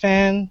Jason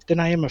fan than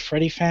I am a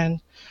Freddy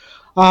fan.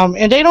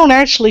 And they don't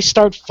actually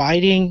start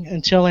fighting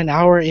until an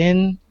hour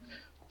in.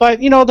 But,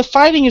 the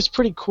fighting is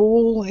pretty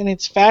cool and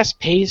it's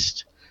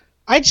fast-paced.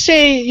 I'd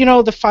say,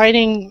 the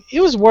fighting, it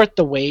was worth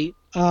the wait.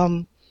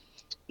 When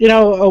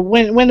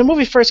the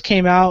movie first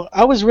came out,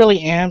 I was really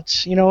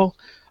amped,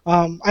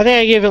 I think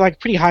I gave it like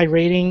pretty high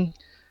rating.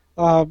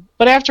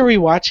 But after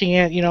rewatching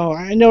it,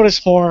 I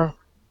noticed more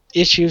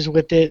issues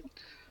with it.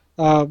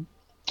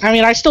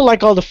 I still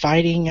like all the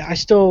fighting. I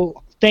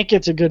still think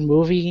it's a good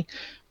movie.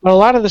 But a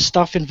lot of the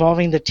stuff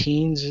involving the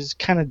teens is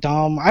kind of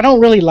dumb. I don't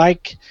really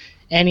like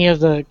any of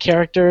the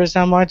characters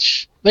that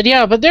much. But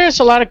yeah, but there's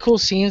a lot of cool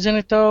scenes in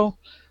it though.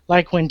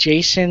 Like when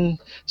Jason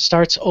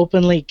starts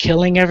openly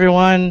killing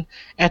everyone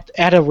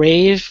at a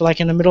rave,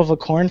 like in the middle of a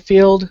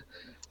cornfield.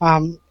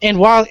 And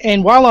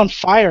while on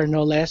fire,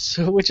 no less,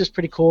 which is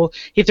pretty cool.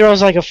 He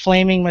throws like a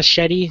flaming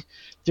machete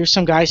through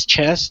some guy's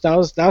chest. That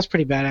was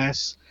pretty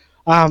badass.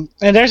 And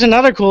there's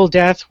another cool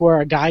death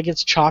where a guy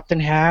gets chopped in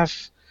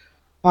half.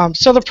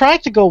 So the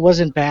practical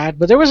wasn't bad,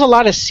 but there was a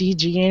lot of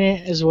CG in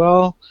it as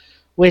well,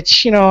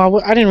 which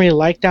I didn't really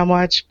like that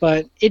much,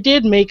 but it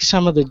did make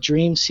some of the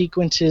dream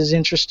sequences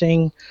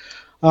interesting.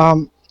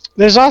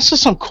 There's also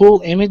some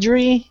cool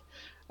imagery,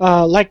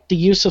 like the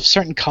use of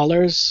certain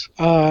colors.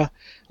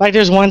 Like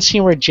there's one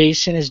scene where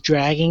Jason is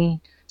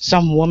dragging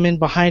some woman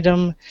behind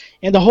him,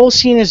 and the whole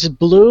scene is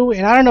blue,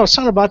 and I don't know,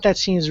 something about that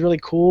scene is really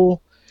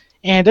cool.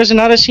 And there's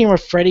another scene where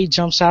Freddy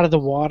jumps out of the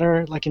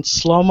water, like in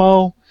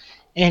slow-mo,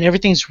 and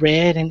everything's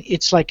red, and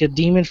it's like a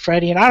demon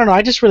Freddy, and I don't know,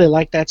 I just really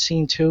like that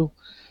scene too.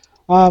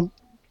 But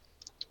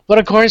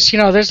of course,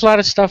 there's a lot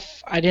of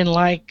stuff I didn't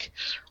like.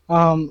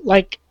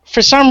 Like,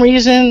 for some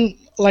reason,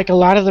 like a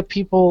lot of the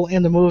people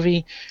in the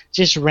movie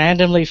just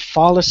randomly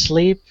fall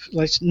asleep,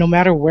 like no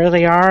matter where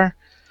they are.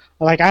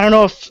 Like, I don't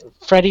know if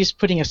Freddy's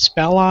putting a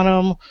spell on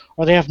them,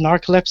 or they have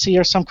narcolepsy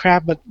or some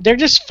crap, but they're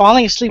just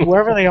falling asleep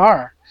wherever they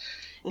are.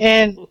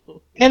 And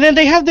then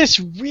they have this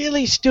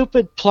really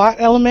stupid plot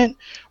element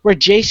where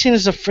Jason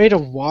is afraid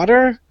of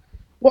water.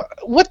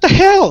 What the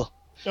hell?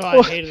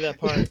 Oh, I hated that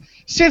part.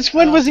 Since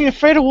when was he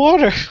afraid of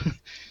water?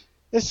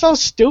 It's so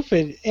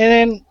stupid. And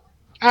then,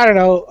 I don't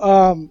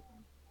know,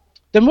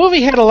 the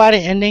movie had a lot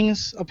of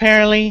endings,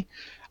 apparently.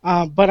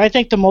 But I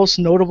think the most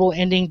notable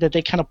ending that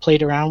they kind of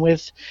played around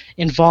with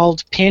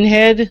involved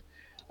Pinhead.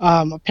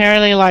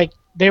 Apparently, like,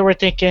 they were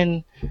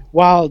thinking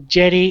while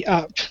Jason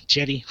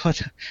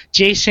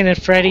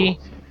and Freddy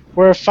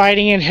were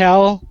fighting in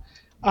hell,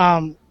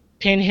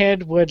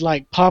 Pinhead would,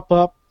 like, pop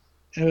up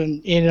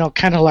and,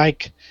 kind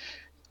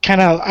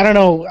of, I don't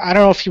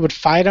know if he would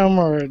fight him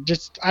or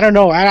just, I don't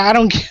know. I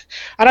don't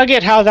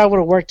get how that would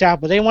have worked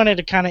out, but they wanted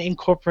to kind of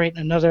incorporate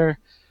another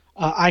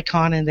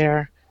icon in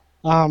there.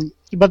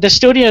 But the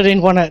studio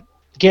didn't want to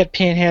get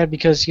Pinhead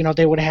because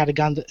they would have had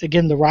to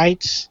get the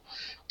rights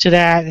to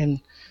that,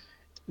 and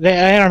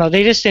I don't know,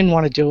 they just didn't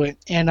want to do it.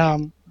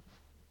 And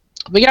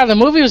but yeah, the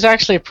movie was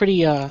actually a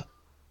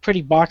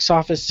pretty box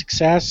office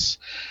success.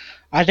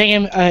 I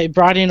think it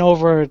brought in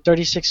over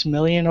 36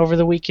 million over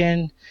the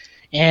weekend,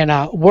 and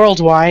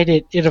worldwide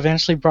it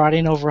eventually brought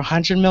in over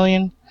 100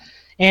 million.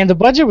 And the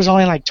budget was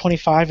only like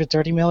 25 to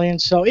 30 million,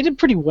 so it did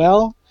pretty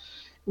well,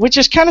 which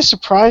is kind of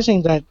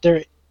surprising that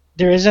there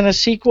isn't a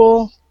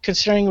sequel,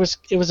 considering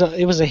it was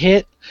a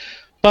hit.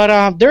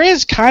 But there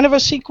is kind of a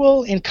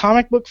sequel in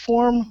comic book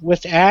form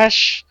with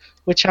Ash,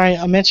 which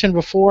I mentioned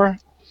before.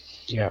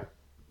 Yeah.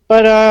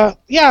 But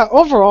yeah,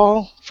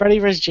 overall, Freddy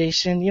vs.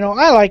 Jason,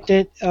 I liked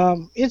it.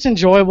 It's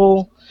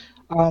enjoyable.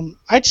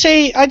 I'd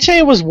say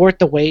it was worth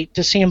the wait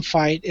to see him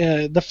fight.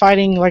 The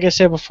fighting, like I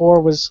said before,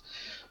 was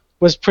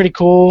pretty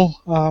cool.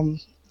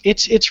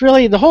 It's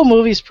really, the whole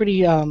movie is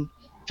pretty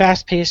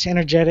fast-paced,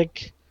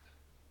 energetic.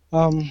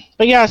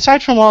 But yeah,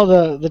 aside from all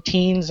the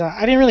teens,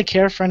 I didn't really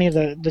care for any of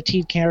the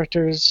teen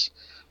characters.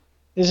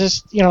 It's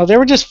just, they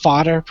were just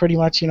fodder, pretty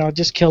much.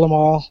 Just kill them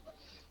all,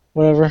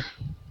 whatever.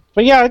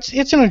 But yeah,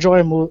 it's an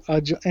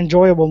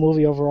enjoyable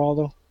movie overall,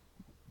 though.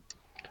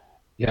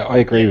 Yeah, I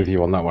agree with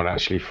you on that one,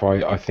 actually.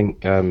 I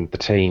think the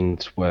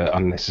teens were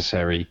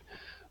unnecessary,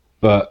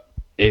 but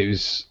it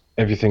was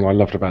everything I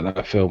loved about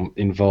that film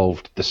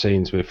involved the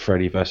scenes with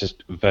Freddy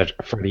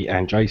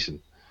and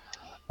Jason.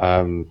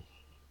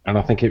 And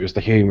I think it was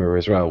the humour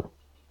as well.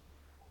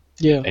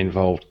 Yeah.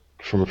 Involved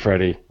from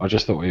Freddy. I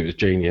just thought it was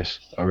genius.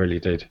 I really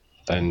did.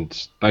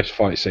 And those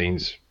fight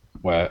scenes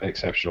were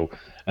exceptional.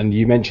 And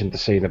you mentioned the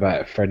scene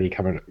about Freddy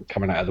coming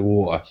out of the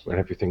water when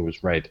everything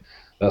was red.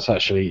 That's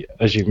actually,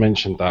 as you've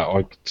mentioned that,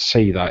 I could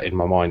see that in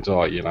my mind's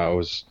eye.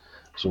 It's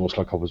almost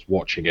like I was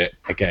watching it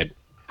again.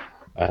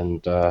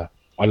 And I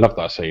love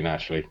that scene,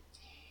 actually.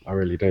 I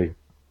really do.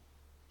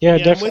 Yeah,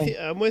 definitely.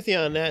 I'm with you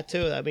on that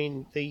too. I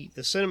mean, the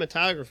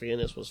cinematography in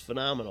this was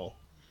phenomenal.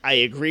 I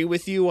agree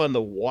with you on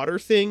the water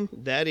thing.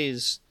 That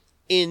is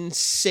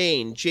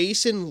insane.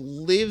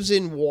 Jason lives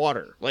in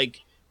water. Like,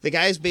 the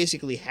guy's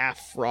basically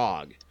half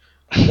frog.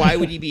 Why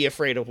would he be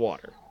afraid of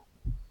water?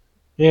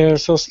 Yeah,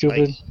 it's so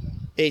stupid. Like,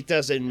 it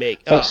doesn't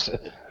make...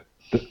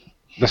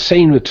 The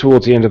scene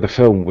towards the end of the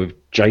film with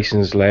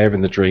Jason's lair in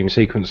the dream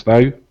sequence,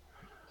 though,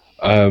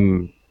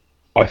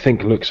 I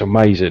think looks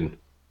amazing.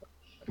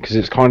 Because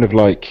it's kind of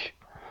like,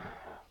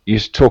 you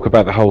talk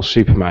about the whole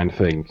Superman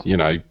thing,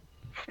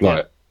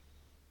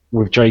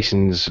 with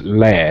Jason's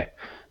lair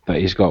that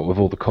he's got with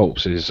all the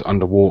corpses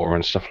underwater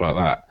and stuff like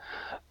that.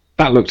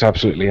 That looked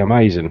absolutely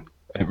amazing.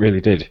 It really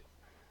did.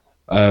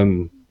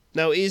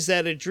 Now, is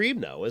that a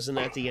dream, though? Isn't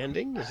that the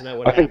ending? Isn't that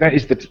what I think that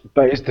is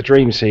the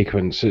dream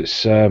sequence.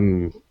 It's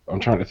I'm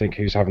trying to think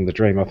who's having the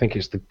dream. I think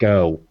it's the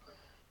girl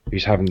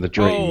who's having the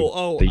dream.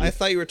 I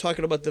thought you were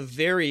talking about the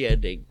very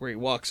ending where he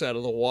walks out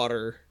of the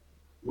water.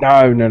 No.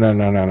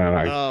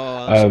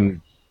 Oh,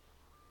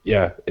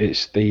 yeah,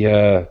 it's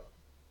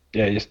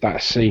it's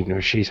that scene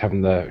where she's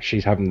having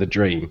the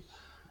dream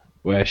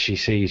where she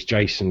sees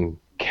Jason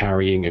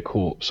carrying a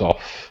corpse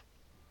off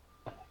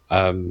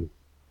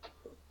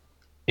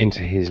into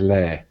his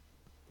lair.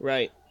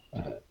 right.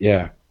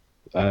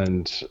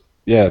 And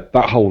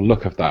that whole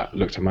look of that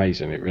looked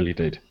amazing. It really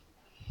did.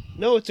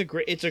 No, it's a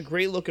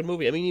great looking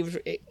movie. I mean,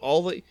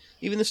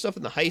 even the stuff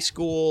in the high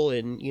school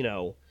and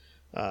going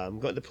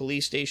to the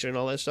police station and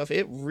all that stuff.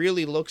 It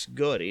really looks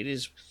good. It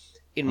is,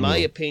 in my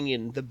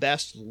opinion, the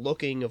best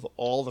looking of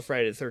all the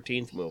Friday the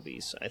 13th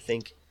movies. I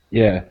think.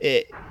 Yeah.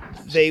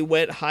 They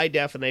went high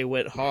def and they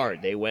went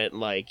hard. They went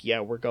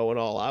we're going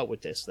all out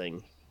with this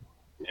thing.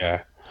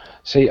 Yeah.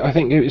 See, I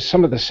think it was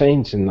some of the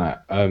scenes in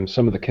that,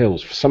 some of the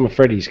kills, some of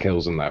Freddy's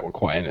kills in that were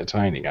quite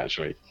entertaining,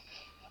 actually.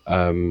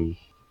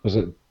 Was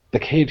it the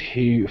kid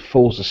who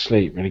falls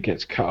asleep and he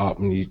gets cut up,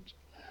 and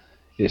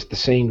it's the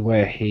scene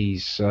where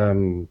he's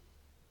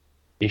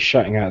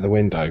shouting out the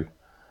window,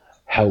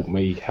 help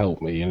me,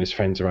 and his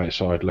friends are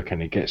outside looking.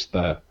 He gets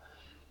the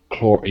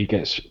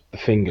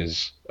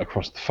fingers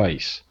across the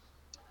face.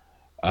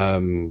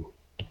 I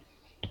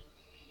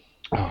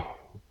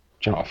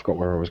forgot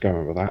where I was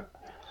going with that.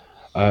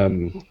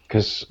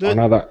 Because I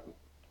know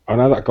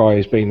that guy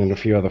has been in a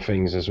few other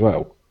things as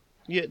well.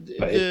 Yeah,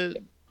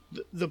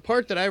 the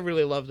part that I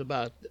really loved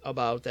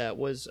about that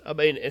was, I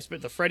mean, it's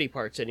the Freddy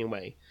parts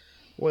anyway,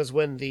 was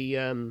when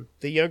the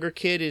younger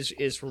kid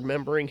is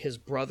remembering his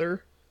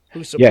brother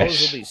who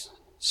supposedly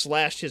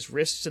slashed his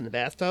wrists in the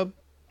bathtub.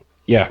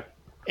 Yeah.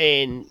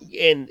 And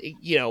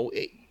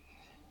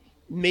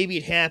maybe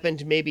it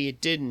happened, maybe it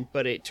didn't,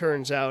 but it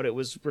turns out it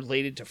was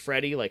related to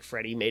Freddy. Like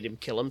Freddy made him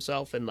kill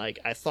himself, and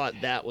I thought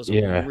that was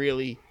a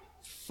really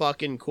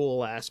fucking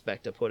cool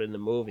aspect to put in the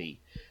movie.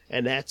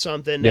 And that's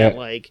something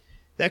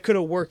that could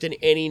have worked in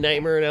any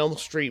Nightmare on Elm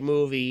Street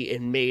movie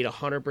and made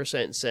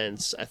 100%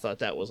 sense. I thought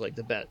that was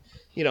the best,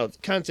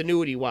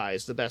 continuity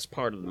wise, the best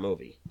part of the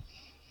movie.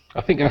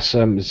 I think that's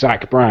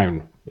Zach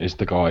Brown is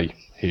the guy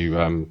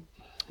who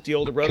the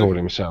older brother killed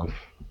himself.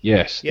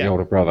 Yes, the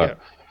older brother.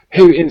 Yeah.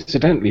 Who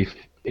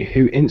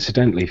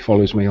incidentally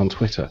follows me on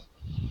Twitter,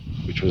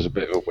 which was a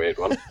bit of a weird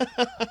one.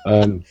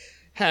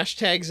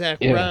 Hashtag Zach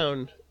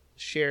Brown,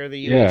 share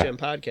the UHM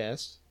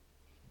podcast.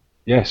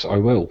 Yes, I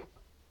will.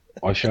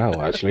 I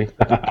shall, actually.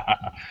 But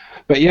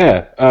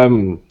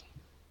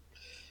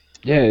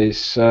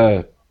it's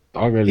I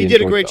really. He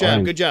did a great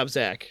job. Good job,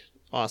 Zach.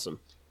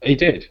 Awesome. He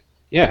did.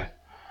 Yeah.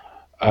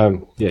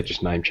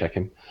 Just name check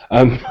him.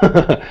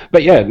 But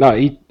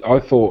I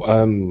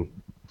thought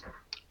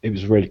it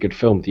was a really good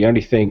film. The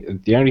only thing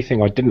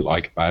I didn't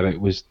like about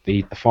it was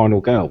the final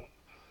girl.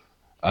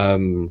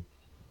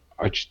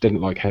 I just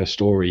didn't like her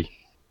story.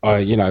 All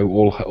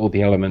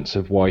the elements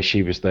of why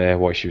she was there,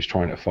 why she was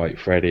trying to fight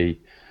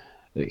Freddy,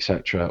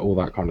 etc. All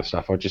that kind of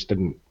stuff. I just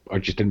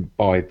didn't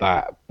buy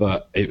that.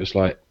 But it was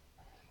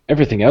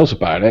everything else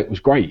about it was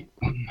great,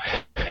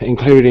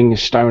 including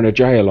Stoner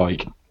J.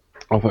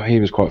 I thought he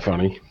was quite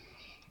funny.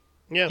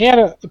 Yeah. He had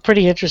a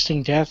pretty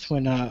interesting death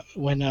when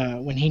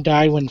he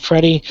died. When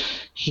Freddy,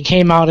 he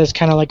came out as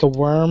kind of like a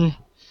worm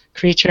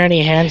creature, and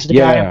he hands the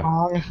guy a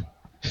bong.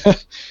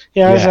 It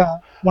was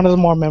one of the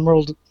more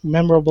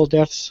memorable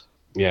deaths.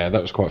 Yeah, that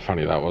was quite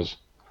funny. That was.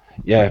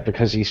 Yeah,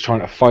 because he's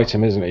trying to fight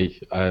him, isn't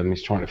he?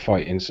 He's trying to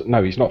fight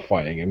No, he's not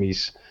fighting him.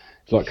 He's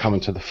coming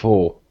to the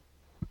fore.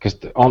 Because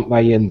aren't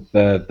they in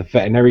the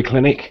veterinary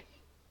clinic?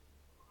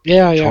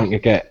 Yeah, trying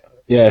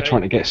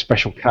to get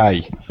Special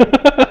K.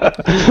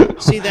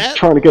 See that?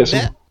 Trying to get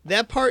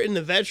that part in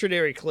the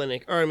veterinary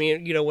clinic, or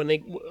when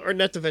they, or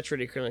not the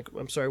veterinary clinic.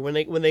 I'm sorry,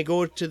 when they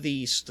go to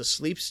the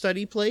sleep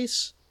study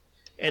place,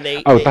 and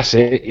that's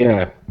it.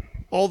 Yeah.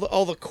 All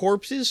the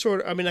corpses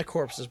sort of, not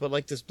corpses, but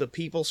the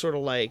people sort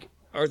of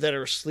that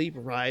are asleep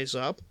rise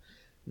up.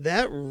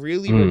 That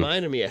really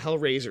reminded me of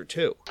Hellraiser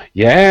 2.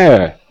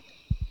 Yeah.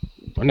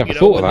 I never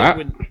thought of that.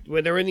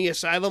 When they're in the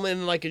asylum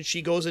and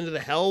she goes into the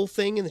hell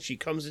thing and she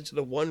comes into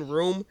the one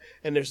room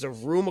and there's a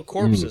room of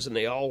corpses and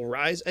they all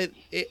rise.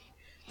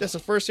 That's the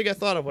first thing I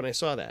thought of when I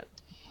saw that.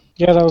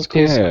 Yeah, that was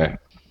cool. Yeah,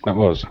 that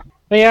was.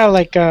 But yeah,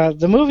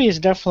 the movie is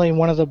definitely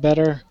one of the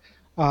better,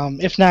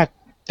 if not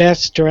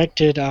best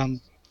directed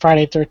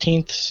Friday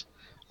 13th.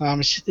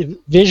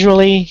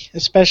 Visually,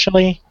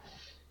 especially,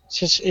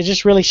 it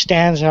just really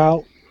stands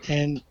out.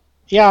 And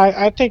yeah,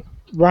 I think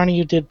Ronnie,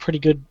 you did pretty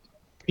good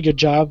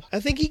job.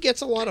 I think he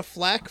gets a lot of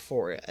flack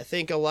for it. I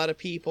think a lot of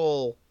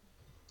people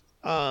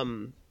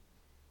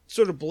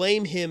sort of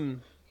blame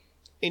him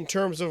in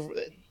terms of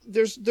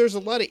there's a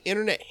lot of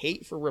internet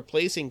hate for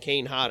replacing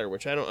Kane Hodder,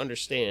 which I don't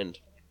understand.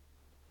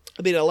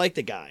 I mean, I like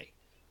the guy.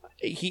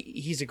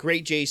 He's a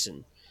great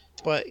Jason,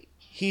 but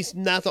he's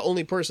not the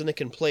only person that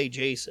can play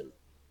Jason.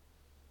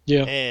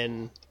 Yeah.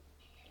 And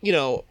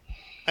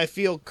I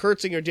feel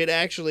Kurtzinger did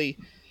a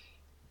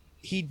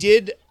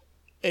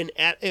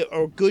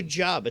good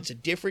job. It's a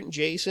different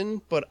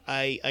Jason, but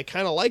I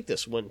kind of like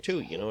this one too.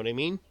 You know what I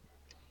mean?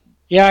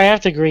 Yeah, I have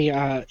to agree.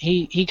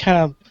 He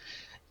kind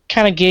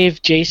of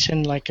gave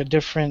Jason like a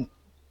different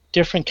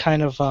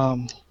kind of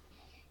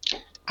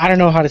I don't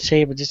know how to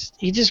say it, but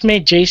he just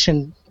made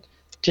Jason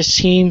just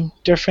seem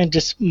different,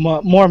 just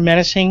more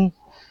menacing.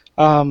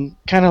 Kind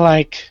of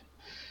like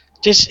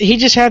he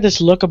just had this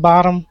look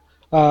about him,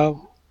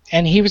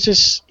 and he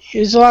was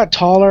a lot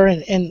taller,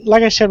 and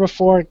like I said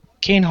before,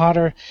 Kane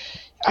Hodder.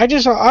 I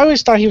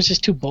always thought he was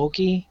just too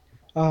bulky,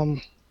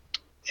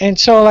 and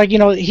so like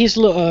he's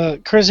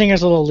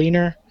Kurzinger's a little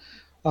leaner,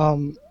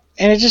 and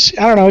I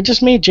don't know, it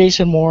just made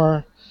Jason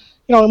more,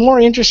 more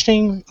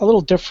interesting, a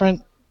little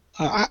different.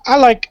 I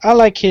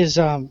like his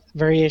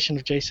variation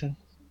of Jason.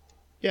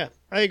 Yeah,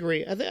 I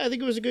agree. I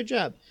think it was a good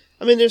job.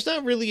 I mean, there's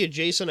not really a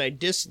Jason I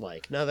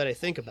dislike now that I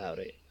think about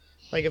it.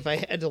 Like if I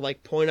had to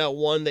like point out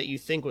one that you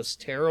think was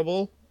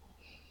terrible,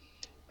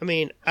 I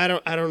mean, I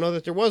don't know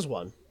that there was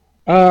one.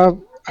 I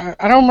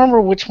don't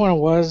remember which one it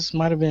was.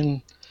 Might have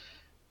been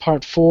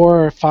part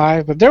 4 or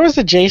 5, but there was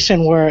a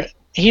Jason where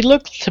he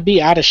looked to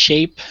be out of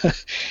shape,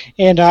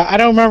 and I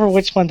don't remember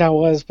which one that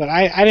was, but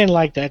I didn't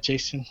like that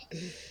Jason.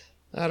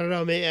 I don't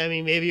know.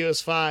 Maybe it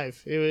was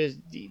 5. It was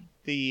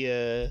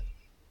the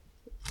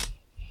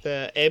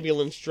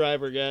ambulance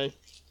driver guy.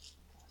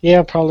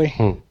 Yeah, probably.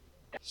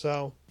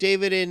 So,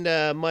 David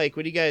and Mike,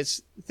 what do you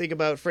guys think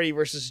about Freddy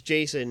versus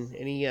Jason?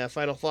 Any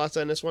final thoughts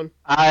on this one?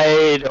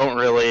 I don't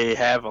really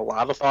have a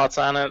lot of thoughts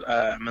on it.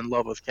 I'm in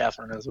love with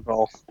Catherine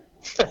Isabel.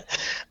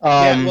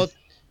 Yeah, well,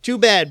 too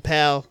bad,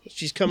 pal.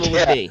 She's coming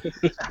with me.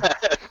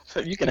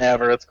 You can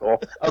have her. It's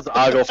cool.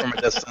 I'll go from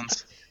a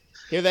distance.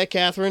 Hear that,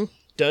 Catherine?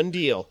 Done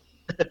deal.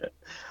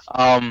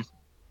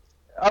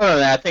 Other than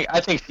that, I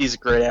think she's a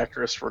great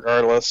actress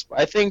regardless.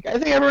 I think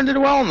everyone did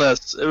well in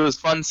this. It was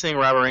fun seeing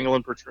Robert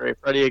Englund portray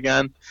Freddy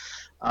again.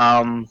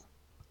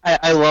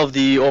 I love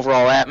the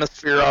overall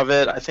atmosphere of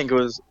it. I think it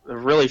was a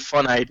really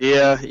fun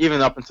idea,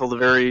 even up until the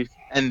very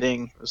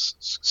ending. It was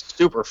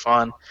super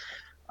fun.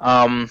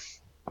 I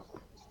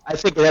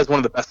think it has one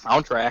of the best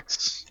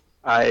soundtracks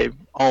I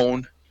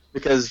own,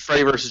 because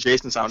Freddy vs.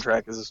 Jason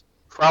soundtrack is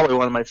probably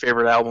one of my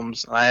favorite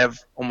albums. I have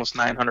almost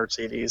 900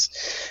 CDs,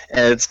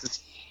 and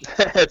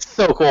it's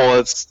so cool.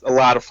 It's a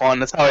lot of fun.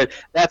 That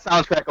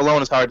soundtrack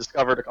alone is how I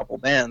discovered a couple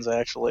bands,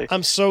 actually.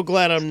 I'm so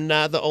glad I'm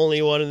not the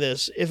only one in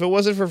this. If it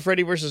wasn't for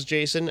Freddy vs.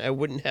 Jason, I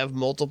wouldn't have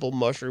multiple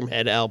Mushroom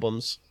Head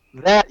albums.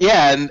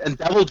 And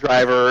Devil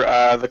Driver,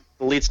 the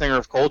lead singer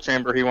of Cold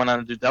Chamber, he went on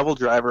to do Devil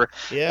Driver.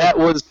 Yeah. That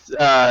was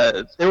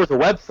there was a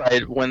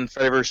website when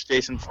Freddy vs.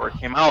 Jason before it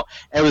came out,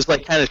 and it was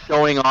like kind of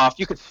showing off.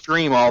 You could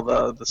stream all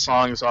the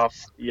songs off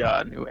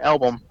the new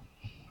album.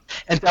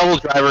 And Devil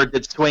Driver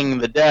did Swing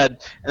the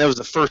Dead, and it was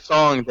the first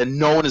song that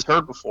no one has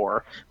heard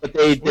before, but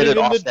they did it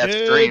off that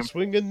stream.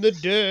 Swinging the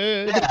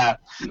Dead. Yeah.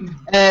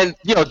 And,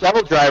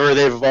 Devil Driver,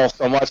 they've evolved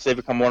so much, they've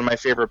become one of my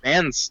favorite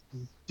bands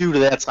due to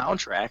that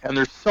soundtrack. And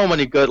there's so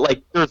many good,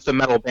 there's the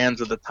metal bands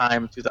of the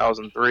time,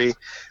 2003.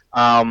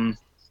 And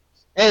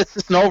it's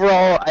just an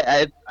overall,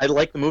 I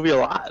like the movie a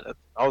lot.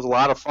 That was a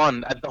lot of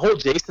fun. The whole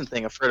Jason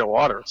thing, Afraid of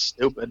Water, is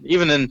stupid.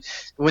 Even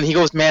when he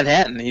goes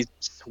Manhattan, he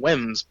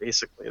swims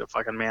basically to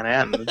fucking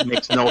Manhattan. It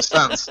makes no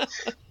sense.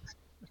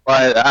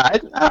 But I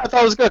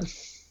thought it was good.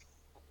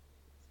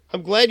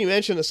 I'm glad you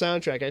mentioned the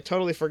soundtrack. I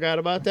totally forgot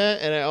about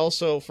that, and I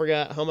also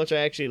forgot how much I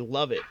actually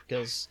love it,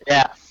 because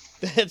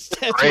that's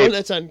one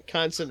that's on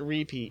constant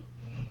repeat.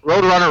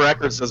 Roadrunner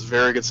Records does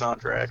very good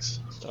soundtracks.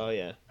 Oh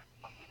yeah.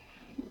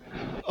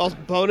 Also,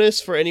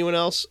 bonus for anyone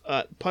else,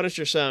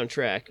 Punisher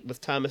soundtrack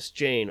with Thomas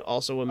Jane,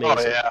 also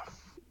amazing. Oh yeah.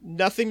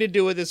 Nothing to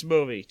do with this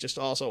movie, just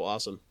also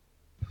awesome.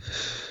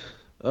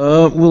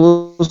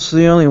 Well, it's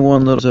the only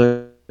one that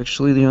was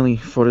actually the only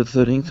Friday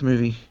the 13th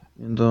movie,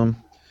 and I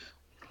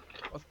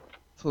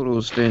thought it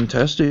was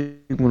fantastic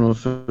when I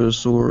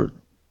first saw it.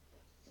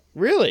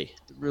 Really?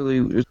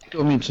 It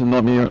got me to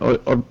Nightmare.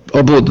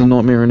 I bought the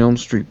Nightmare on Elm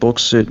Street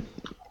box set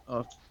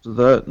after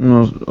that, and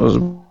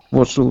I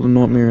watched all the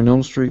Nightmare on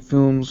Elm Street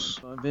films.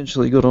 I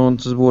eventually got on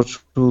to watch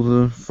all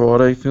the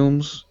Friday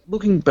films.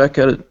 Looking back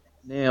at it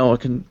now,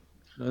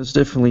 there's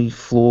definitely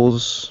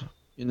flaws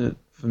in it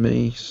for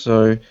me,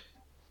 so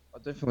I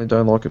definitely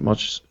don't like it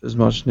as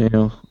much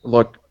now.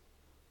 Like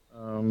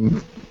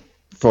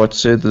Fright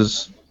said,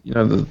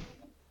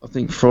 I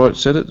think Fright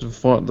said it,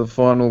 the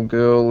final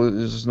girl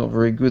is not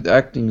very good. The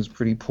acting is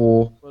pretty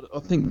poor. But I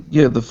think,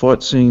 the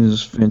fight scene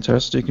is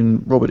fantastic,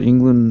 and Robert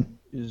Englund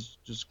is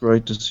just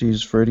great to see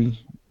as Freddy,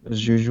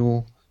 as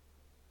usual.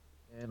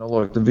 And I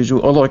like the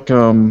visual. I like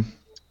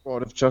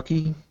Bride of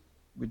Chucky,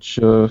 which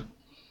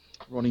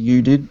Ronnie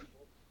Yu did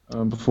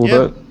before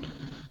that.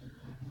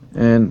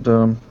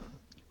 And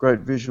great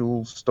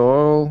visual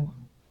style.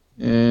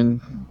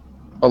 And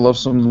I love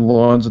some of the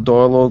lines of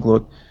dialogue,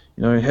 like,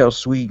 how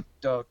sweet,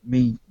 dark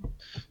meat,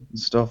 and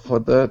stuff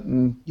like that.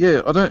 And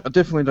I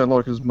definitely don't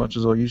like it as much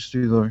as I used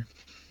to, though.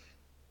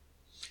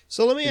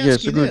 So let me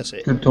ask you this.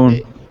 Good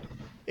time.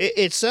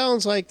 It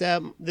sounds like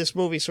that this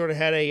movie sort of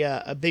had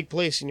a big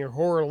place in your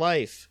horror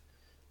life.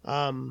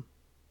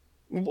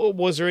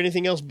 Was there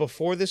anything else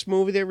before this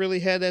movie that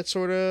really had that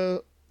sort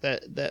of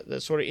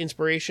that sort of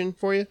inspiration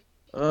for you?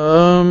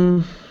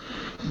 Um,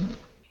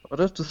 I'd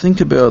have to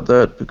think about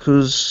that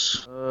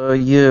because,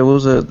 yeah, what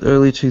was that,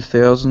 early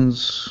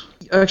 2000s?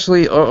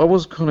 Actually, I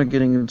was kind of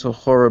getting into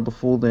horror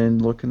before then,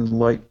 like in the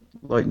late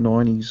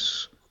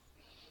 90s.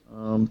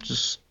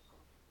 Just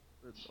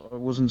I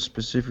wasn't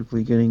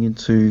specifically getting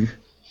into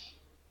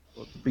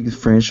like, big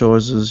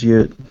franchises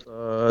yet.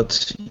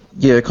 But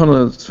yeah, kind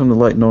of from the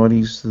late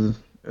 90s to the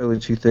early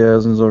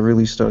 2000s, I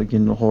really started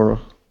getting into horror.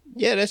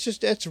 Yeah,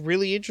 that's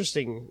really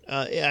interesting.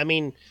 I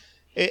mean,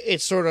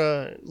 it's sort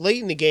of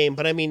late in the game,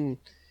 but I mean,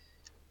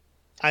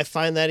 I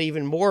find that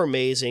even more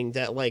amazing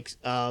that like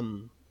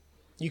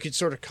you could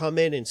sort of come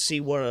in and see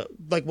one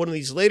of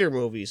these later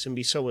movies and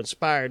be so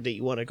inspired that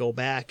you want to go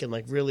back and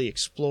like really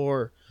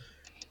explore,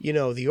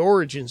 the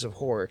origins of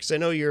horror. Because I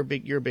know you're a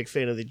big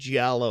fan of the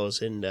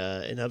giallos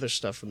and other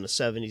stuff from the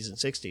 70s and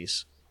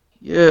 60s.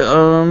 Yeah,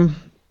 I'm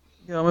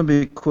a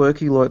bit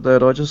quirky like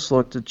that. I just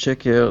like to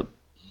check out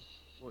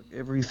like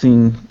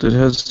everything that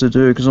has to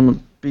do because I'm a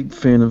big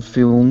fan of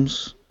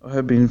films. I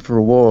have been for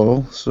a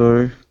while,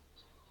 so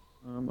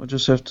I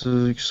just have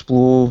to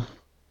explore.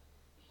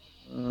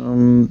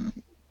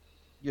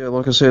 Yeah,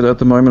 like I said, at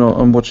the moment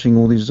I'm watching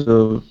all these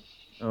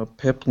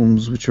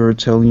peplums, which are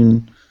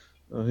Italian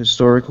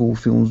historical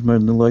films made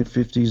in the late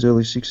 50s,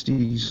 early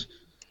 60s.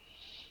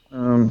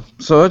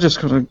 So I just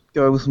kind of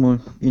go with my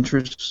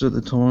interests at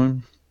the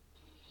time.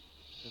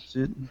 That's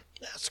it.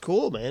 That's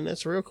cool, man.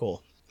 That's real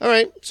cool. All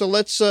right, so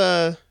let's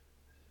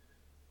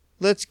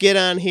get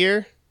on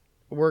here.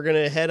 We're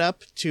gonna head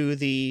up to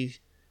the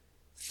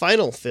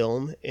final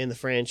film in the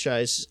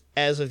franchise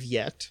as of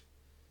yet.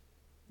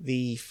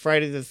 The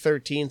Friday the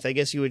 13th, I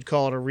guess you would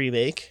call it a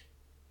remake.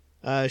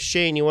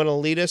 Shane, you want to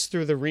lead us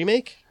through the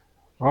remake?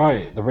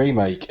 Right, the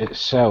remake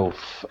itself,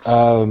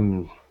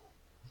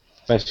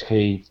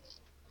 basically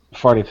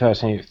Friday the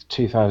 13th,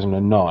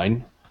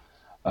 2009.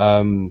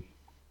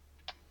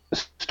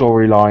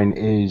 Storyline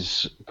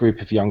is a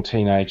group of young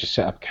teenagers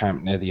set up a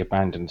camp near the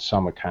abandoned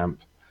summer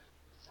camp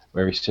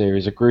where a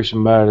series of gruesome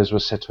murders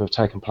was said to have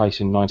taken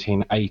place in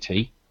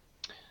 1980.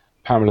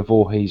 Pamela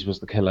Voorhees was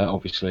the killer,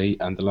 obviously,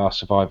 and the last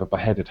survivor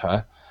beheaded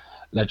her.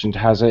 Legend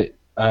has it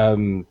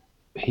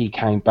he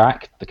came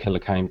back, the killer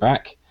came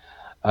back,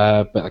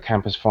 but the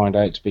campers find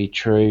out to be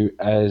true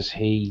as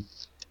he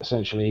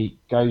essentially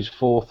goes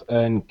forth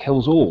and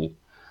kills all.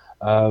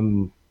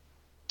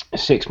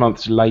 6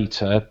 months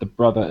later, the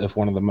brother of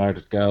one of the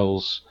murdered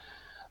girls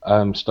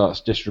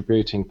starts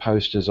distributing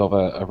posters of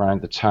her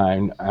around the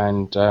town,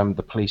 and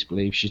the police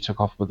believe she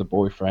took off with a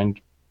boyfriend,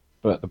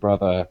 but the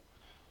brother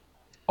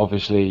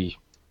obviously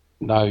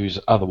knows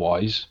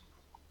otherwise.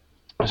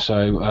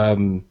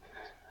 So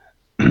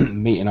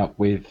meeting up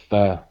with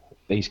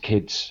these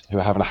kids who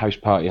are having a house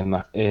party in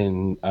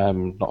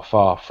not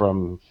far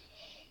from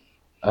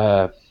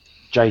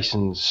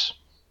Jason's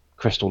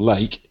Crystal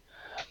Lake,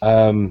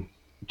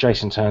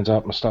 Jason turns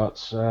up and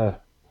starts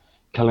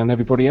killing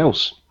everybody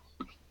else.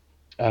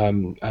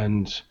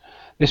 And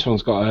this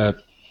one's got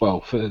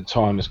for the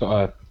time, it's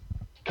got a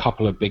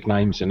couple of big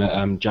names in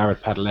it.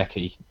 Jared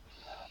Padalecki,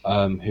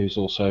 who's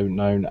also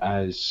known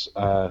as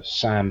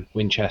Sam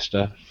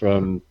Winchester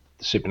from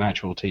the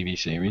Supernatural TV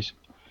series,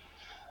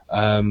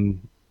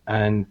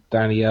 and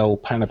Danielle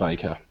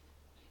Panabaker.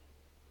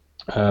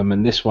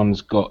 And this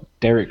one's got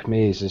Derek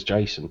Mears as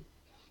Jason.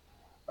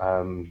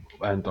 And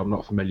I'm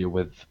not familiar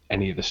with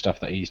any of the stuff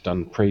that he's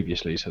done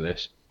previously to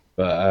this,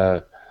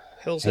 but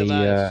Hills Have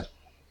Eyes.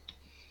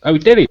 Oh,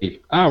 did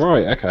he? Oh,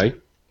 right, okay.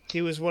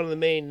 He was one of the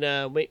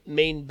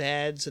main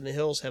bads in the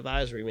Hills Have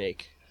Eyes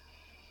remake.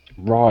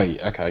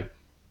 Right, okay.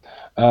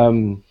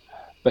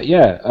 But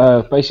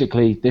yeah,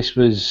 basically this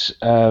was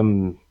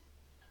the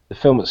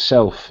film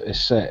itself is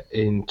set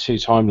in two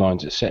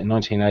timelines. It's set in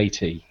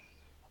 1980,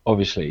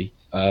 obviously,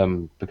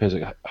 because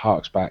it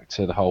harks back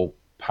to the whole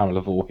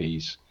Pamela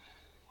Voorhees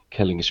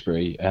killing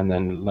spree, and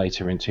then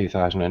later in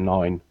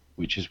 2009,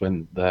 which is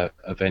when the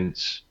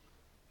events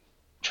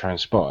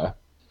transpire.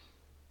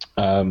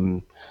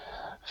 A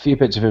few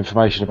bits of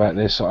information about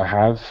this I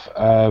have.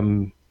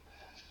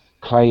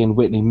 Clay and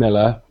Whitney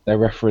Miller, their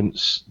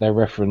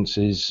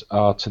references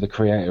are to the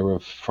creator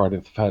of Friday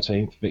the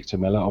 13th, Victor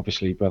Miller,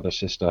 obviously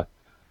brother-sister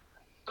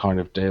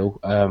kind of deal.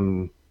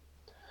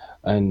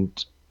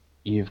 And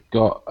you've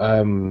got,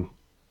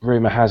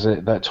 rumour has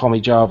it that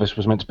Tommy Jarvis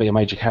was meant to be a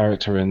major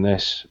character in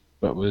this,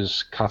 but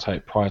was cut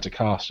out prior to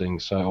casting,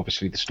 so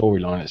obviously the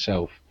storyline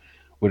itself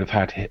would have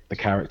had the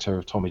character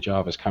of Tommy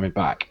Jarvis coming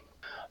back.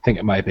 I think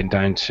it may have been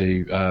down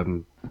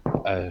to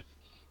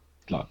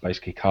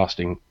basically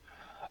casting.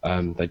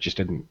 They just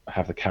didn't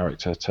have the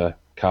character to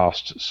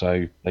cast,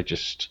 so they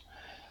just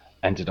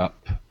ended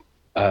up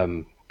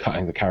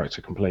cutting the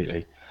character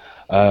completely.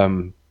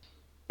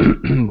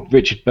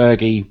 Richard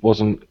Burgi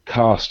wasn't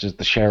cast as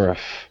the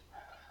sheriff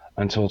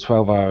until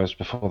 12 hours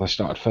before they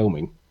started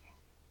filming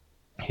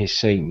his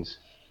scenes,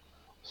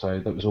 so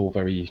that was all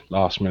very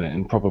last minute,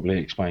 and probably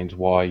explains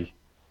why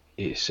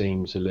it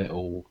seems a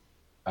little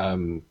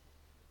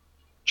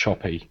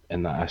choppy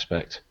in that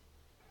aspect.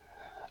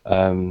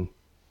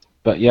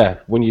 But yeah,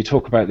 when you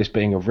talk about this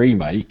being a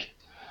remake,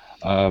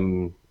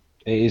 It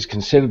is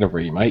considered a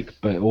remake,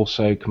 but it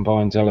also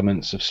combines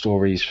elements of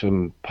stories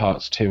from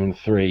parts 2 and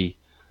 3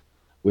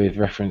 with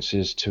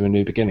references to A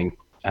New Beginning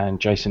and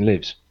Jason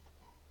Lives.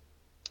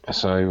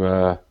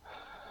 So,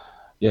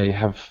 yeah, you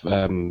have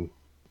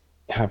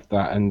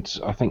that, and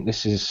I think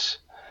it's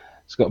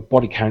got a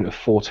body count of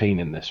 14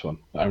 in this one,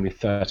 but only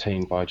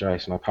 13 by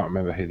Jason. I can't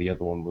remember who the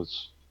other one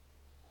was,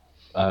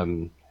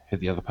 who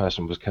the other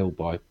person was killed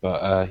by,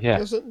 but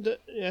yeah.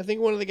 I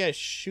think one of the guys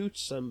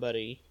shoots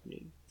somebody.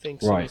 He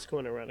thinks somebody's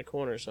going around a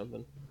corner or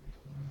something.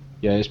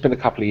 Yeah, it's been a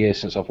couple of years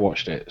since I've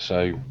watched it,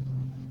 so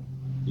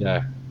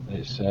yeah,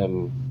 it's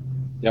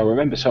yeah, I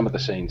remember some of the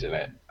scenes in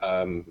it.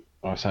 When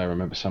I say I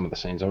remember some of the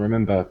scenes, I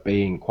remember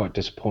being quite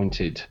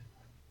disappointed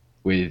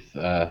with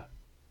the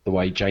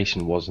way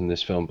Jason was in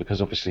this film,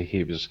 because obviously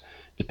he was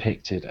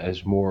depicted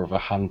as more of a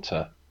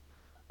hunter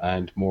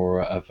and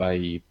more of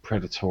a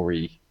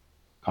predatory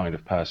kind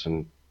of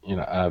person, you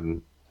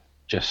know,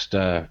 just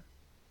like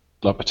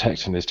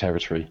protecting his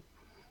territory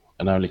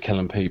and only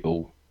killing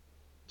people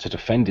to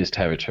defend his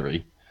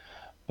territory.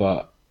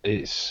 But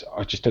I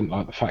just didn't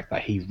like the fact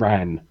that he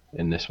ran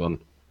in this one.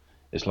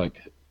 It's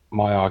like,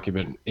 my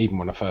argument, even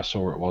when I first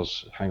saw it,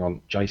 was, hang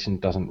on, Jason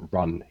doesn't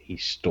run, he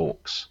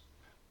stalks,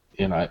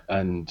 you know,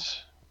 and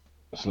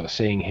so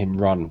seeing him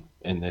run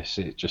in this,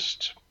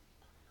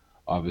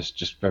 I was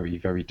just very,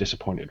 very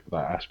disappointed with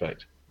that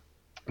aspect.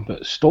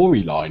 But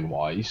storyline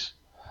wise,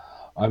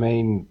 I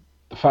mean,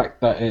 the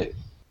fact that it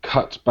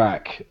cuts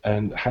back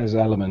and has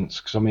elements,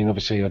 because I mean,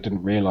 obviously I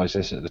didn't realise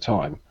this at the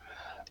time,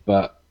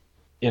 but,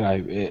 you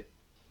know, it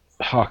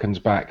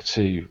harkens back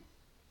to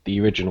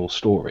the original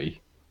story,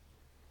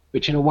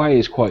 which in a way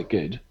is quite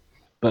good,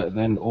 but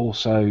then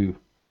also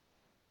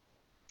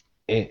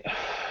I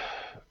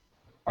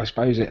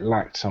suppose it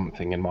lacked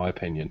something, in my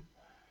opinion.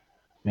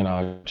 You know,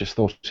 I just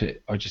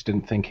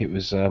didn't think it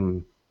was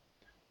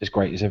as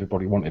great as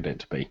everybody wanted it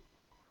to be.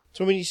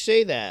 So when you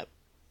say that,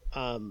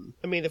 I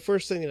mean, the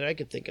first thing that I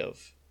could think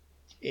of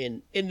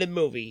in the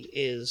movie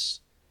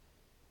is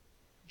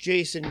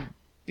Jason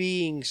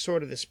being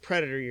sort of this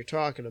predator you're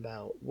talking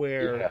about,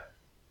 where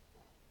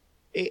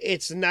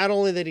it's not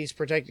only that he's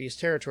protecting his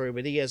territory,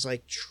 but he has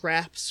like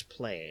traps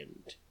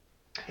planned.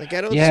 Like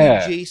I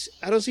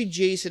don't see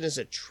Jason as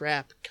a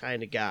trap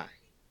kind of guy.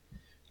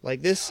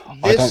 Like this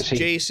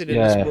Jason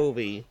in this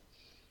movie,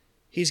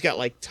 he's got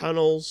like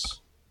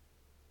tunnels,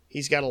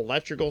 he's got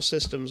electrical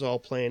systems all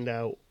planned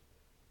out.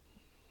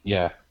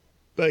 Yeah.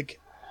 Like,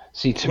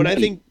 see, to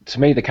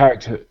me, the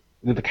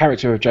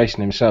character of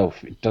Jason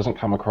himself doesn't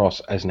come across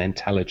as an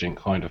intelligent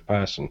kind of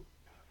person.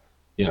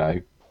 You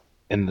know,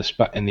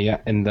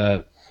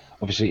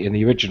 obviously in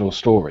the original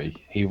story,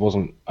 he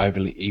wasn't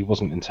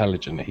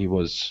intelligent. He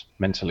was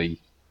mentally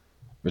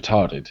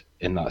retarded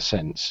in that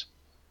sense.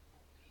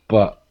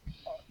 But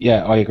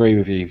yeah, I agree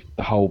with you.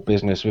 The whole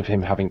business with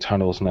him having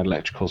tunnels and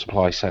electrical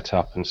supply set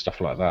up and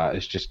stuff like that,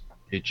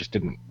 it just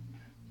didn't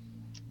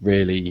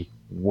really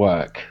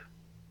work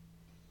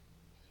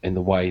in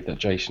the way that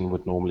Jason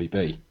would normally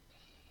be.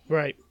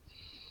 Right.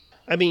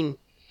 I mean,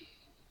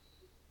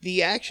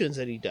 the actions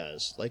that he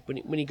does, like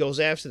when he goes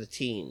after the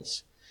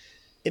teens,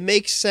 it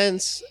makes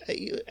sense.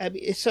 I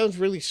mean, it sounds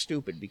really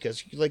stupid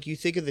because, like, you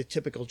think of the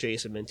typical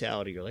Jason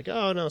mentality. You're like,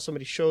 oh no,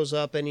 somebody shows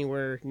up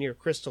anywhere near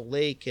Crystal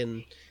Lake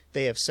and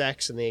they have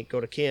sex and they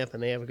go to camp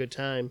and they have a good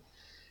time.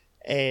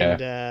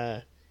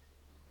 And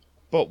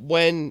but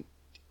when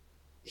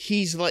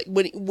he's like,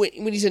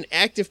 when he's an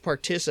active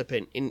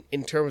participant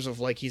in terms of,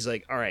 like, he's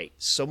like, all right,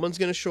 someone's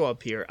gonna show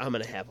up here, I'm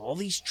gonna have all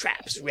these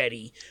traps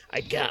ready,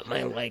 I got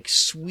my like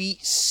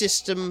sweet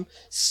system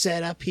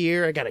set up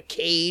here, I got a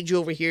cage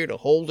over here to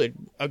hold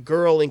a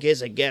girl in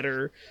case I get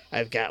her,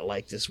 I've got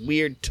like this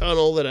weird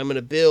tunnel that I'm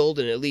gonna build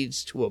and it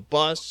leads to a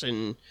bus,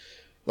 and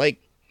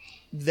like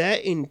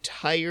that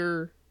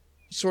entire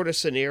sort of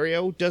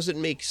scenario doesn't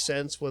make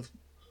sense with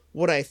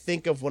what I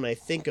think of when I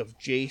think of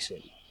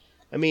Jason.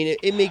 I mean,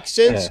 it makes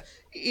sense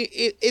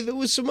if it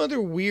was some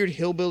other weird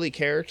hillbilly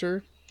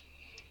character,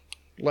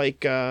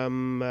 like I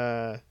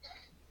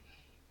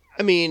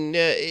mean,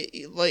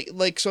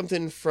 like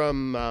something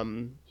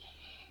from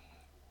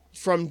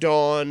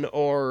Dawn,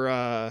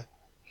 or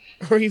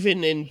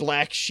even in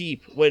Black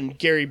Sheep when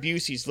Gary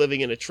Busey's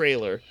living in a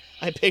trailer.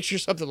 I picture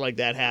something like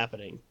that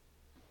happening.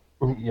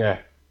 Yeah.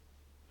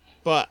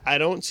 But I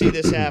don't see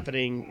this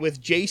happening with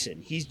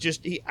Jason.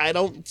 I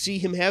don't see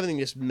him having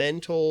this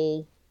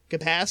mental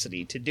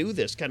capacity to do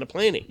this kind of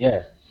planning.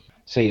 Yeah.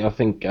 See, I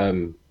think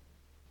I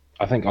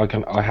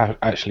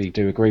actually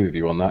do agree with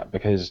you on that,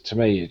 because to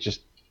me,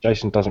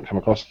 Jason doesn't come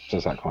across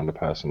as that kind of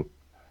person.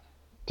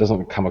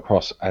 Doesn't come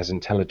across as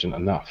intelligent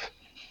enough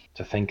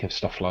to think of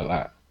stuff like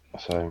that.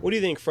 So, what do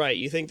you think, Fright?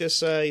 You think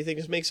this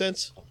makes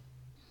sense?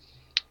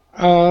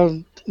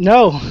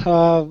 No.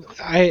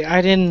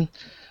 I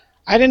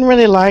didn't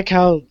really like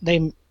how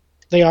they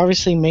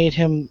obviously made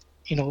him,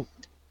 you know,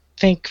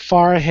 think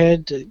far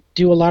ahead,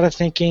 do a lot of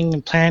thinking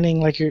and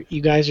planning, like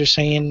you guys are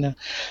saying.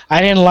 I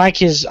didn't like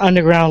his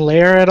underground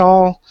lair at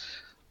all.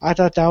 I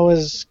thought that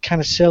was kind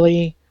of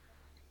silly.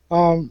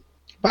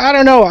 But I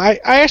don't know. I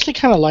actually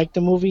kind of liked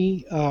the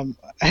movie.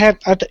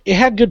 It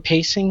had good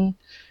pacing,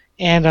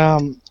 and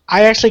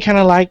I actually kind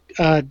of like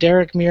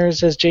Derek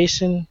Mears as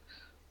Jason.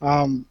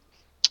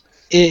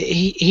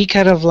 He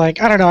kind of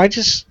like, I don't know. I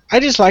just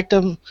liked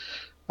him.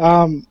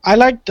 I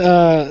liked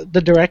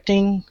the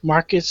directing.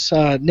 Marcus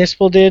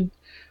Nispel did,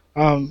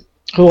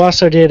 who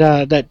also did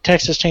that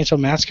Texas Chainsaw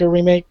Massacre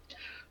remake.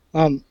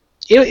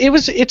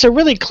 It's a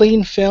really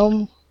clean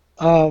film,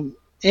 and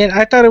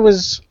I thought it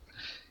was.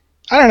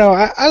 I don't know.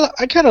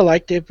 I kind of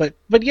liked it, but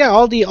yeah,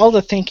 all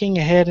the thinking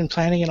ahead and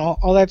planning and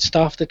all that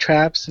stuff, the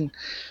traps, and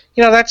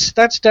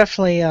that's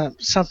definitely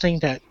something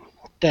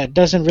that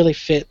doesn't really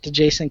fit the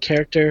Jason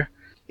character.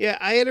 Yeah,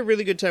 I had a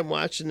really good time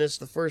watching this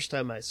the first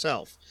time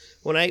myself.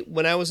 When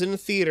I was in the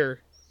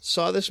theater,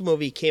 saw this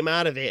movie, came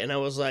out of it, and I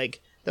was like,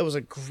 that was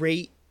a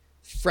great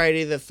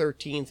Friday the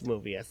 13th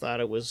movie. I thought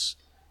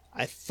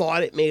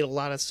it made a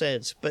lot of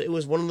sense, but it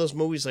was one of those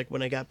movies like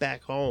when I got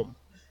back home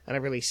and I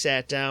really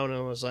sat down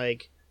and was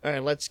like, all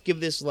right, let's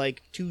give this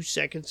like 2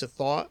 seconds of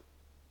thought.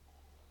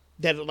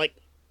 That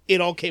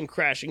it all came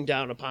crashing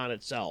down upon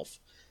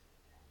itself.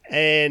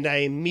 And I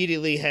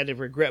immediately had to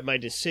regret my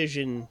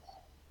decision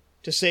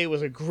to say it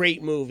was a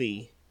great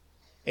movie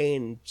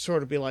and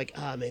sort of be like,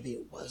 maybe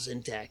it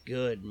wasn't that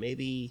good.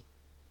 Maybe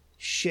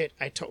shit.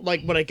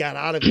 Like when I got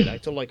out of it, I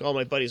told like all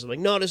my buddies, I'm like,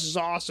 no, this is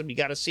awesome. You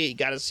gotta see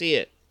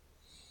it.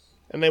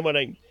 And then when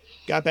I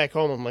got back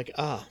home, I'm like,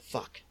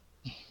 fuck.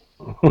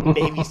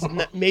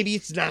 Maybe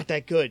it's not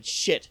that good.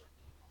 Shit.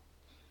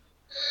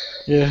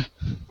 Yeah.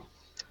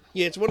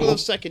 Yeah, it's one of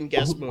those second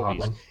guess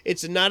movies.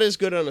 It's not as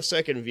good on a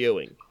second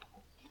viewing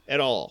at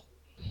all.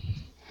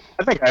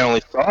 I think I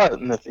only saw it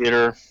in the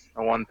theater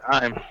one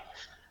time.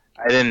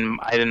 I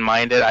didn't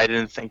mind it. I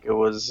didn't think it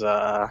was.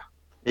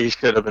 He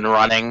should have been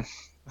running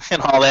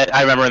and all that.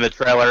 I remember in the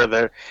trailer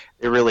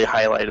they really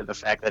highlighted the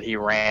fact that he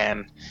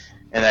ran,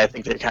 and I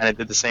think they kind of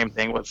did the same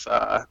thing with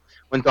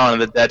when Dawn of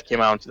the Dead came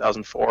out in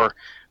 2004.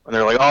 When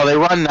they're like, oh, they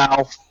run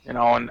now,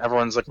 and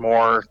everyone's like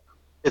more.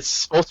 It's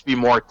supposed to be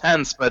more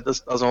tense, but this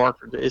doesn't work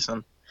for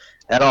Jason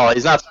at all.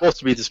 He's not supposed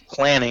to be this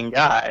planning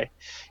guy.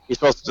 He's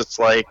supposed to just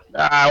like,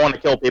 I want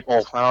to kill people. I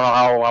don't know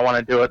how I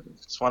want to do it.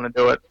 Just want to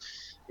do it.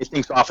 He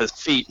thinks off his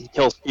feet. He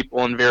kills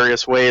people in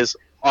various ways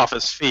off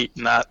his feet,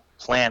 not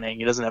planning.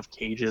 He doesn't have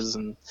cages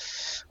and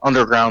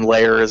underground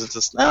layers. It's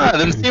just, it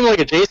didn't seem like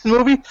a Jason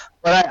movie,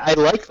 but I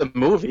like the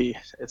movie.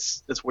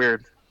 It's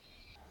weird.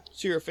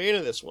 So you're a fan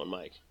of this one,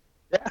 Mike?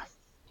 Yeah.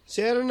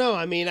 See, I don't know.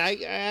 I mean,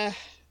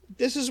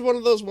 this is one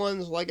of those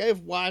ones, like, I've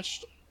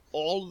watched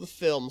all of the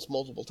films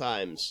multiple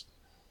times,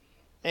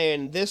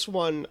 and this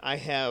one I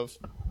have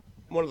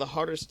one of the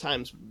hardest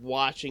times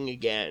watching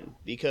again,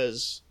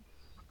 because,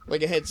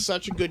 like, I had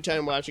such a good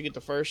time watching it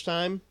the first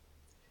time,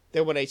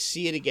 that when I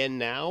see it again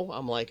now,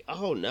 I'm like,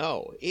 oh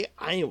no,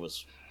 I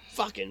was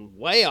fucking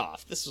way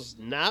off. This was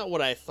not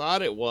what I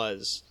thought it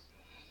was.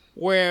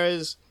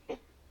 Whereas,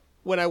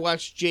 when I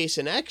watched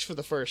Jason X for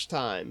the first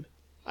time,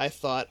 I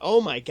thought,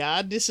 oh my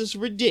god, this is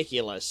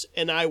ridiculous.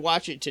 And I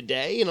watch it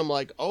today, and I'm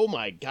like, oh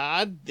my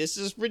god, this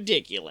is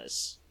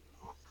ridiculous.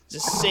 It's the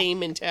same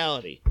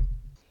mentality.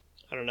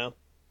 I don't know.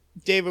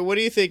 David, what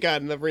do you think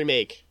on the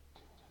remake?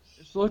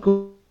 It's like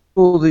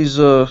all these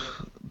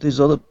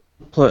other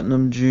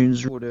Platinum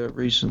Dunes brought out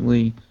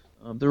recently.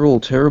 They're all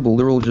terrible.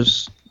 They're all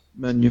just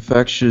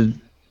manufactured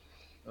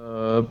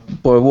by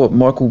what,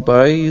 Michael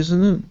Bay,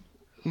 isn't it?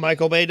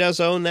 Michael Bay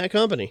does own that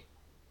company.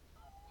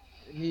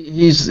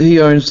 He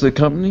owns the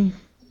company.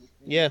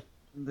 Yeah.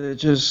 They're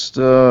just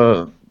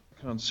can't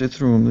sit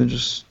through them. They're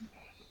just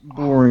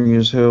boring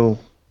as hell.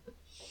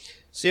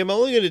 See, I'm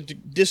only going to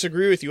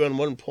disagree with you on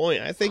one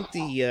point. I think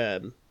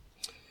the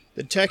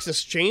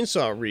Texas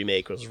Chainsaw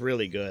remake was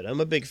really good.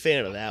 I'm a big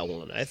fan of that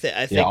one. I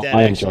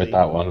enjoyed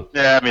that one.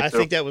 Yeah, me too. I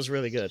think that was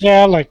really good.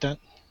 Yeah, I like that.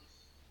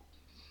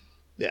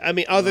 I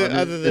mean, other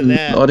than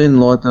that, I didn't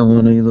like that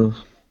one either.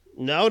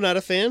 No, not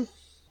a fan.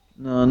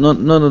 No,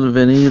 none of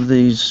any of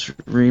these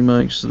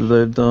remakes that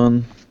they've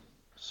done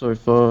so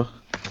far.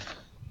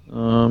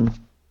 I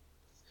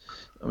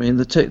mean,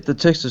 the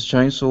Texas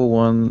Chainsaw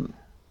one.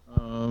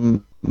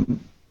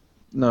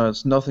 No,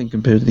 it's nothing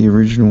compared to the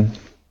original.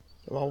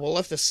 Well, we'll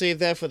have to save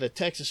that for the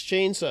Texas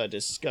Chainsaw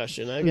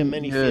discussion. I've got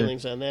many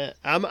feelings on that.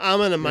 I'm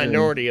in a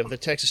minority of the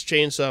Texas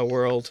Chainsaw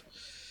world,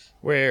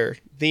 where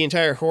the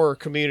entire horror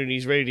community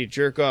is ready to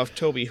jerk off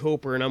Tobe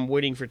Hooper, and I'm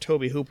waiting for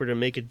Tobe Hooper to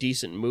make a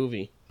decent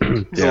movie.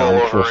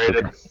 Yeah,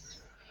 overrated.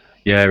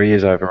 Yeah, he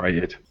is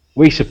overrated.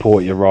 We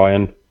support you,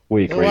 Ryan.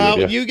 We agree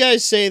with you. You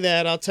guys say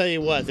that. I'll tell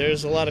you what.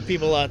 There's a lot of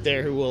people out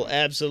there who will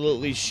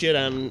absolutely shit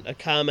on a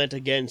comment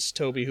against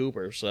Tobe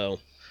Hooper. So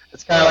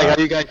it's kind of like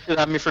how you guys shit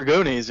on me for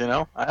Goonies.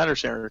 I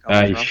understand where you're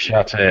coming from.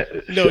 Shut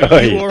it. No,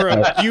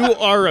 you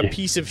are a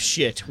piece of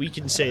shit. We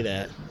can say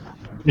that.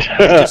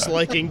 Just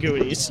like in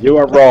Goonies. You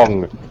are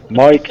wrong,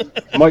 Mike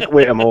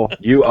Whittemore.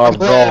 You are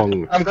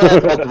wrong. I'm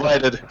glad we're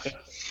divided.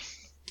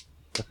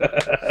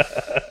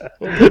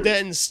 We'll put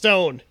that in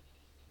stone.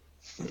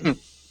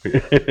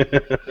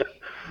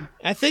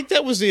 I think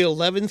that was the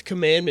 11th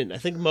commandment. I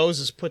think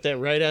Moses put that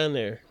right on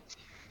there.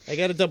 I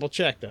got to double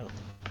check though.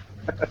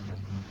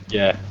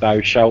 Yeah,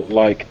 thou shalt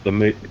like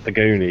the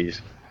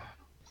Goonies.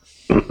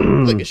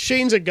 Look,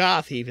 Shane's a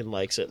goth. He even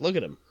likes it. Look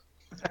at him.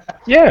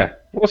 Yeah,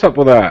 what's up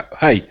with that?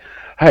 Hey,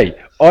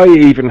 I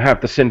even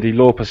have the Cyndi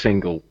Lauper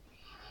single.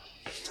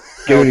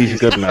 Goonies are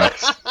good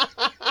enough.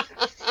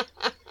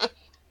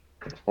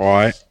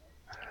 Right.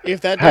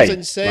 If that Hey,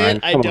 doesn't say man,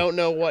 it, I come on. don't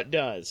know what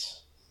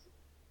does.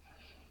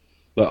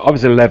 Look, I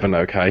was 11,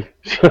 okay?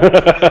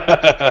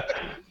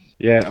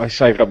 Yeah, I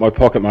saved up my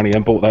pocket money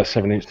and bought that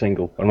 7-inch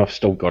single, and I've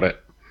still got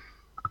it.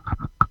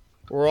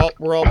 We're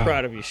all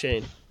proud of you,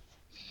 Shane.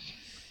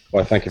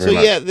 Well, thank you So very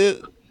much. yeah,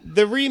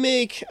 the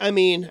remake. I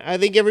mean, I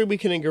think everybody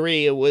can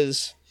agree it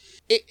was.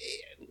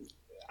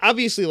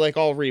 Obviously, like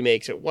all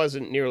remakes, it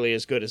wasn't nearly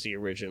as good as the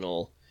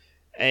original,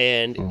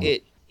 and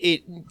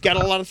it got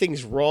a lot of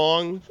things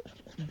wrong,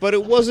 but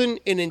it wasn't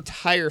an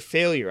entire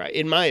failure,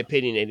 in my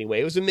opinion.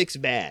 Anyway, it was a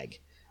mixed bag.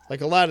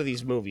 Like a lot of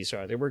these movies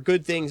are. There were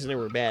good things and there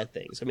were bad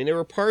things. I mean, there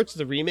were parts of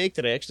the remake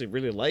that I actually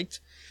really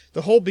liked.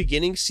 The whole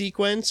beginning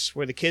sequence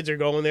where the kids are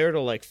going there to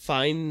like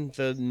find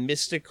the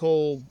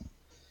mystical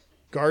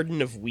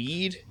garden of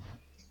weed.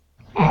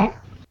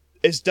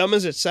 As dumb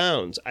as it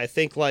sounds, I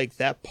think like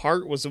that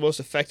part was the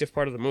most effective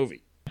part of the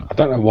movie. I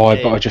don't know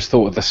why, but I just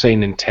thought of the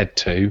scene in Ted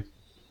 2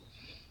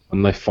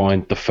 when they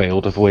find the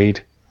field of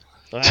weed.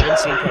 I haven't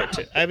seen part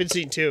 2. I haven't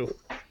seen 2.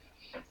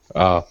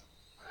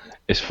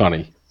 It's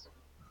funny.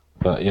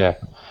 But yeah,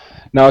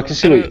 no, I can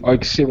see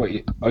what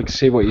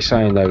you're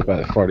saying though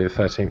about the Friday the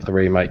 13th the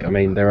remake. I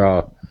mean, there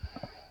are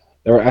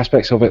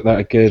aspects of it that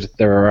are good.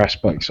 There are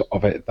aspects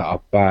of it that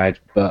are bad.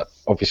 But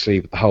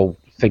obviously, the whole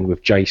thing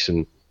with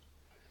Jason,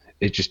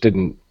 it just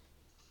didn't.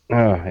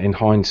 In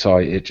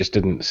hindsight, it just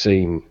didn't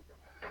seem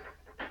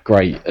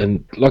great.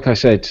 And like I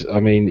said, I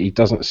mean,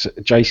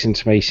 Jason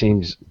to me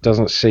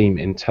doesn't seem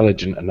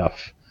intelligent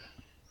enough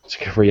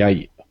to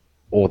create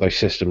all those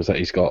systems that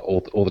he's got,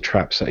 all the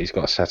traps that he's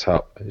got set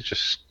up.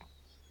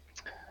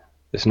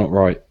 It's not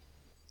right.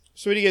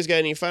 So, what do you guys got?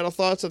 Any final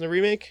thoughts on the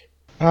remake?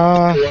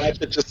 Watch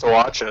it just to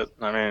watch it.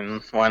 I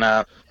mean, why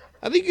not?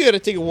 I think you got to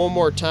take it one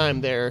more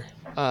time there,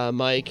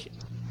 Mike.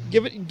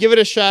 Give it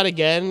a shot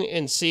again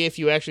and see if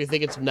you actually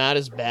think it's not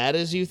as bad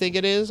as you think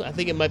it is. I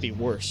think it might be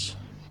worse.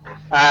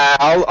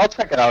 I'll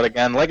check it out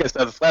again. Like I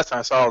said, the last time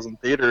I saw it was in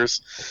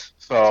theaters,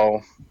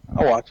 so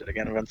I'll watch it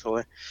again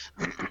eventually.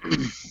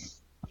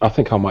 I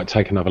think I might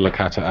take another look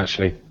at it,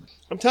 actually.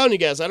 I'm telling you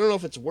guys, I don't know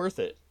if it's worth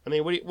it. I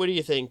mean, what do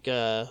you think,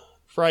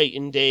 Fright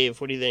and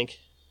Dave? What do you think?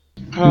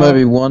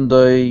 Maybe one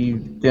day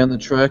down the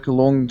track, a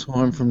long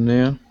time from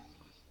now,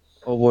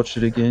 I'll watch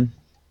it again.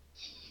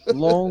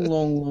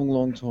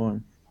 Long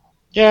time.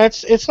 Yeah,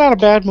 it's not a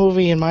bad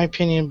movie in my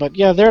opinion, but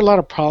yeah, there are a lot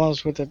of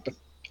problems with it. But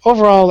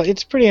overall,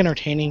 it's pretty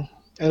entertaining.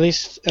 At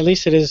least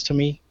it is to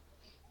me.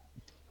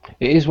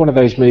 It is one of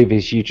those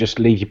movies you just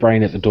leave your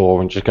brain at the door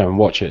and just go and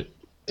watch it,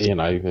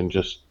 and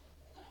just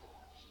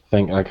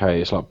think, okay,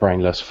 it's like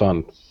brainless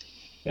fun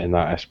in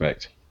that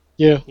aspect.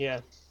 Yeah.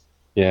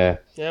 Yeah,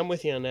 I'm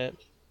with you on that.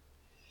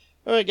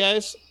 All right,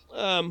 guys.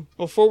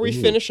 Before we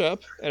finish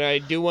up, and I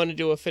do want to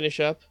do a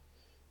finish up,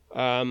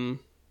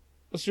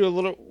 let's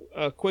do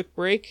a quick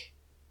break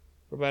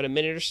for about a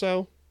minute or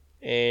so,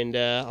 and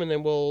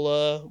then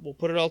we'll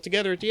put it all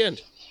together at the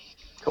end.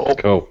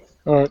 Cool.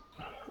 All right.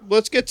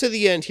 Let's get to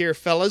the end here,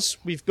 fellas.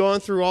 We've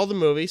gone through all the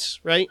movies,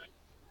 right?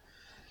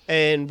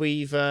 And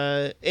we've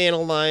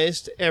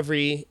analyzed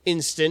every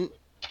instant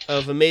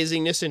of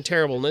amazingness and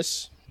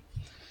terribleness.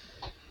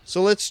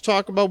 So let's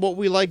talk about what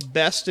we like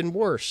best and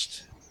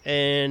worst.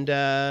 And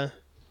I'll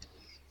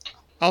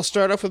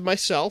start off with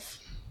myself.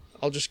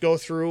 I'll just go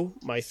through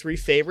my 3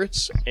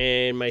 favorites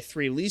and my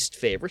 3 least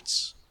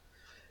favorites.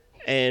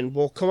 And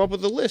we'll come up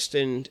with a list.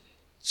 And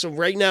so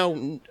right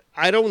now,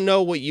 I don't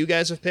know what you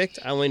guys have picked.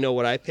 I only know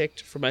what I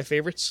picked for my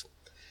favorites.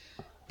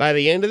 By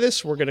the end of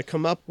this, we're going to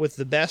come up with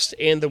the best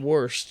and the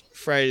worst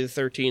Friday the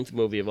 13th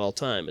movie of all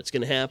time. It's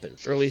going to happen.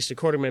 Or at least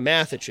according to my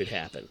math, it should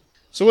happen.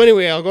 So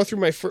anyway, I'll go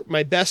through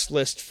my best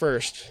list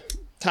first.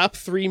 Top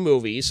 3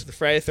 movies, the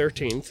Friday the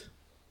 13th.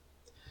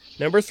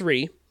 Number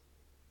 3,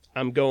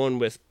 I'm going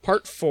with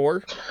Part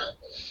 4,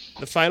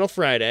 The Final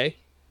Friday.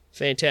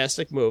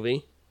 Fantastic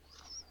movie.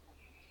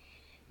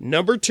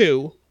 Number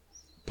 2,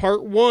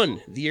 Part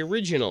 1, the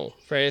original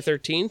Friday the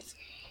 13th.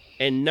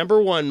 And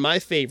number 1, my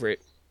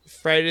favorite,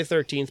 Friday the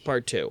 13th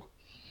Part 2.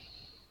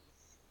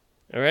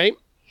 All right?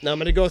 Now I'm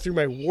going to go through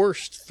my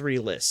worst 3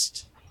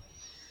 list.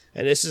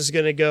 And this is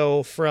going to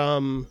go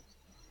from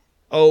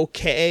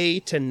okay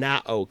to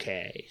not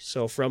okay.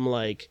 So from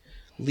like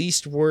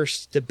least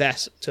worst to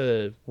best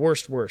to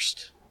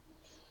worst.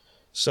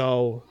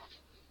 So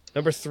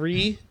number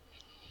 3,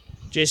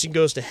 Jason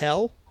Goes to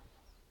Hell.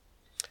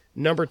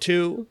 Number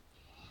 2,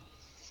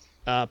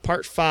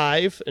 Part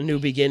 5, A New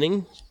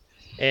Beginning.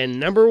 And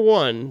number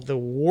 1, the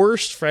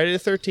worst Friday the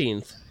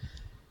 13th,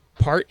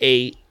 Part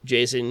 8,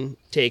 Jason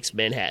Takes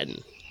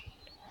Manhattan.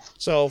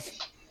 So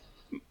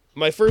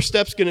my first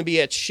step's going to be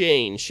at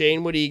Shane.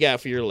 Shane, what do you got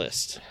for your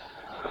list?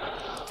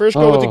 First,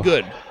 go with the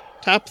good.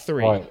 Top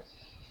 3. Right.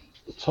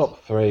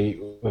 top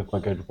three with my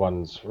good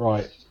ones.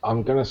 Right,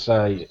 I'm going to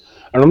say,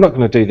 and I'm not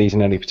going to do these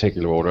in any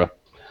particular order.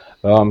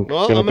 Well, I'm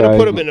going to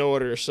put them in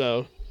order,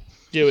 so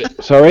do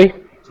it. Sorry?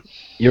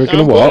 You're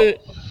going to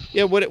what?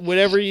 Yeah,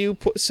 whatever you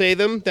say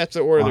them, that's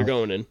the order they're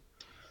going in.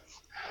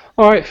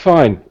 All right,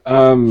 fine.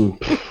 Let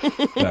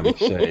me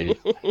see.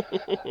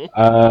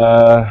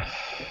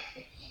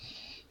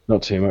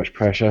 Not too much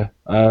pressure.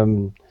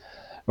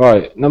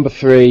 Right, number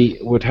 3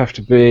 would have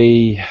to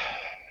be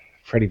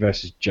Freddy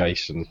vs.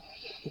 Jason.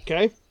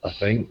 Okay. I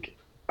think.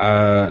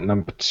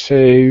 Number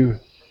 2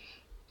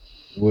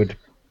 would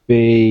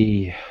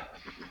be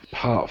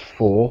part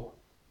 4.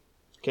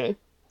 Okay.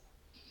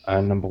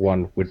 And number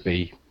 1 would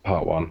be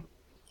part 1.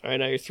 All right,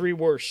 now your 3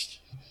 worst.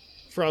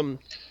 From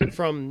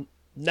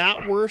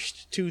not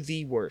worst to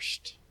the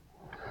worst.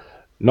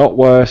 Not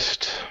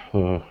worst.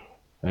 Oh,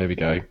 there we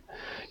go.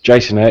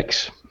 Jason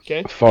X.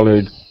 Okay.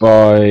 Followed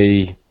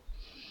by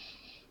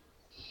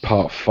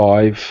part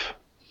 5.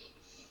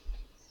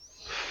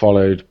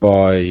 Followed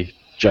by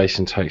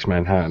Jason Takes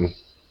Manhattan.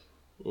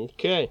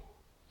 Okay.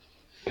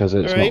 Because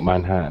it's not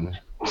Manhattan.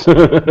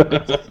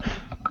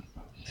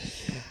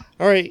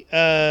 All right.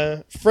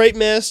 Fright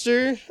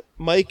Master,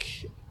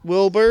 Mike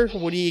Wilbur,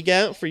 what do you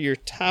got for your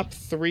top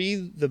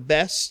 3, the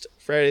best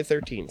Friday the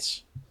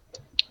 13th?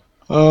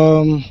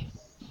 All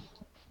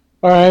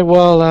right,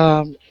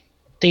 well,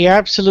 the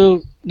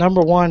absolute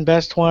number 1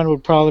 best one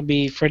would probably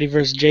be Freddy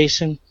vs.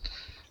 Jason.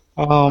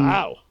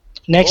 Wow.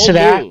 Next to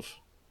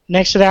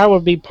that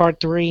would be part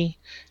 3.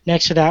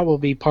 Next to that will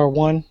be part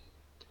 1.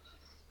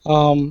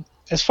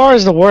 As far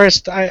as the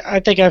worst, I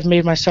think I've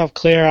made myself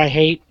clear. I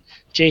hate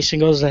Jason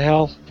Goes to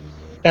Hell.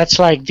 That's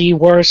like the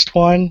worst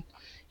one,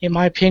 in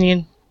my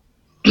opinion.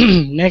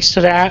 Next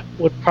to that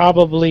would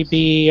probably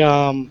be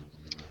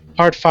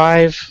part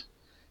 5.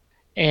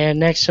 And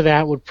next to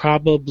that would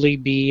probably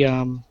be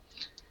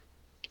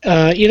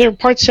either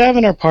part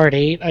 7 or part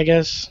 8, I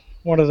guess.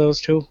 One of those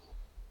two.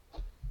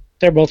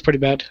 They're both pretty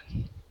bad.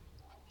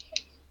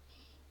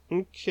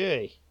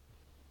 Okay.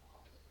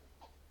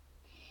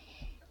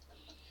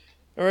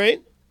 All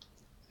right.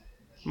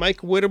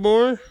 Mike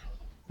Whittemore, what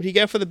do you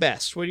got for the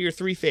best? What are your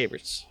 3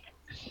 favorites?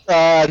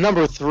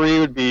 Number 3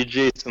 would be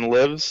Jason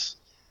Lives.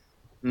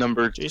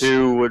 Number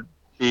 2 would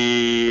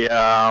be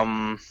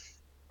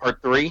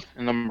part 3.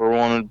 And number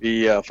 1 would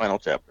be Final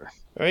Chapter.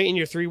 All right, and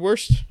your 3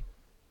 worst?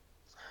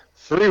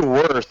 3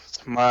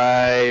 worst.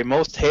 My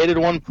most hated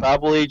one,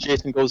 probably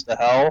Jason Goes to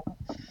Hell.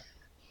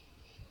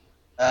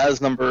 As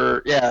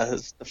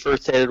the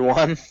first hated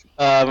one.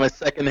 My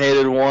second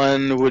hated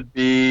one would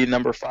be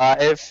number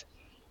 5.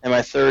 And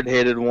my third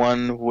hated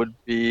one would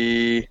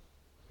be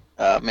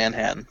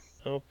Manhattan.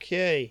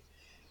 Okay.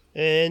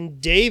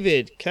 And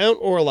David, Count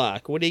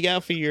Orlok, what do you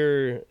got for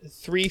your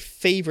 3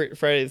 favorite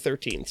Friday the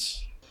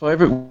 13th?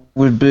 Favorite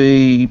would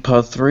be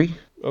part 3.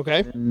 Okay.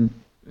 And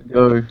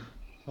go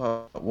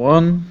part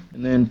 1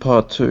 and then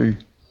part 2.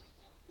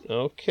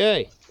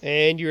 Okay.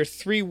 And your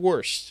 3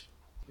 worst?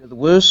 Yeah, the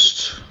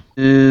worst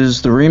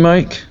is the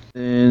remake,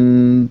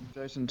 then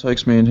Jason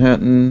Takes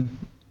Manhattan,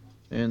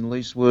 and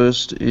least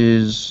worst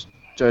is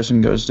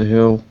Jason Goes to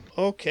Hell.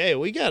 Okay,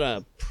 we got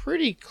a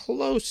pretty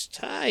close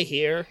tie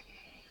here.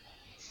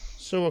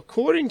 So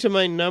according to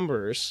my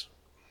numbers,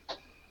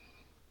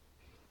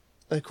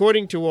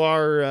 according to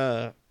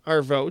our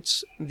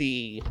votes,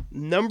 the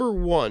number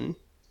 1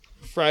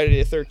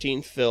 Friday the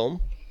 13th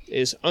film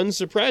is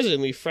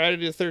unsurprisingly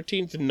Friday the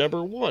 13th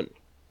number 1.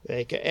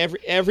 Like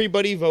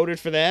everybody voted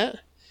for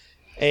that,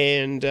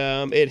 and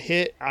it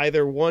hit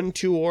either 1,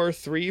 2, or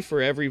 3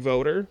 for every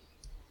voter,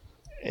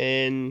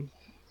 and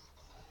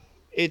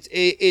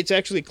it's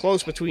actually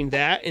close between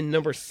that and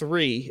number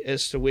 3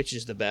 as to which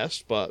is the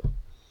best, but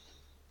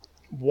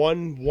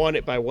one won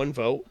it by 1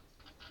 vote.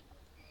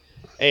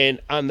 And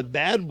on the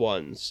bad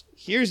ones,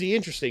 here's the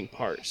interesting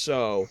part.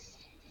 So,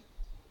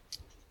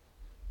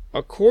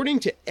 according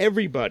to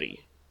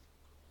everybody,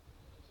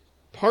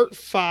 part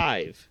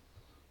 5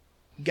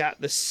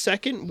 got the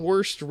second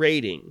worst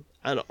rating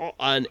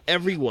on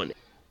everyone,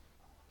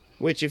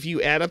 which if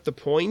you add up the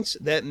points,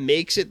 that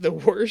makes it the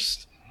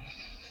worst.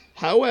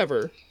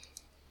 However,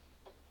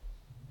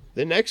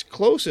 the next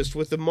closest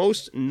with the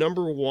most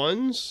number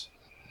 1s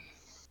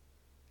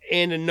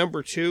and a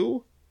number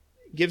 2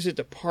 gives it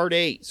to part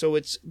 8. So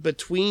it's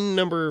between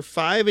number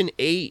 5 and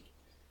 8.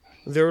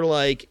 They're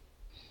like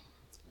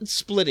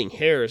splitting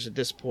hairs at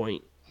this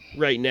point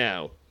right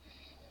now,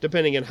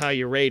 depending on how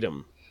you rate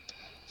them.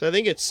 So I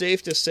think it's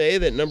safe to say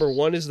that number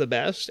 1 is the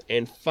best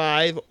and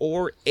 5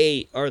 or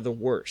 8 are the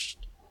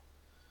worst.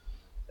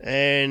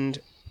 And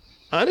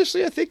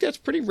honestly, I think that's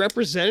pretty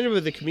representative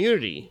of the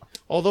community.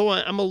 Although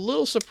I'm a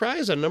little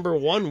surprised on number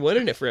 1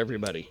 winning it for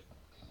everybody.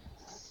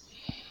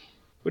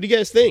 What do you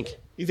guys think?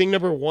 You think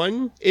number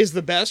 1 is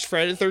the best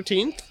Friday the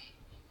 13th?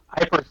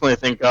 I personally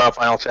think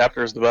Final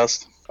Chapter is the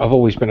best. I've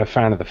always been a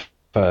fan of the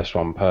first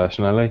one,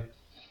 personally.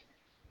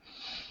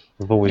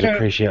 I've always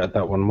appreciated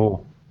that one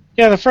more.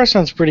 Yeah, the first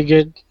one's pretty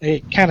good.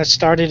 It kind of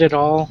started it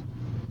all,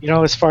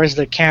 as far as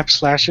the camp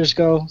slashers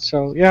go.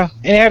 So, yeah,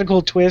 and it had a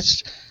cool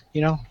twist,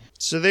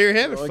 So there you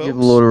have it, I folks. give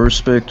a lot of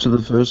respect to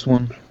the first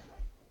one.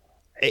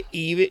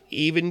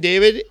 Even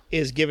David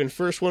is giving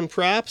first one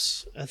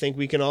props. I think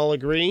we can all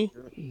agree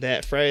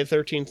that Friday the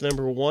 13th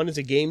 #1 is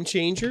a game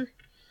changer.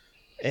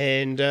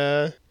 And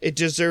it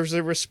deserves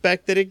the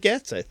respect that it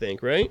gets, I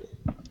think, right?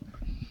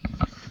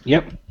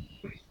 Yep.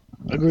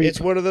 Agreed. It's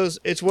one of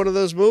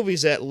those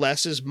movies that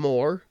less is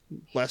more,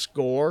 less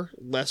gore,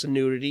 less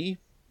nudity,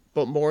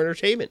 but more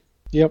entertainment.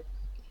 Yep.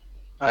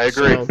 I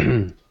agree.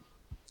 So,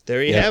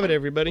 there you have it,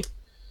 everybody.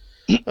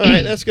 All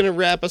right, that's going to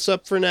wrap us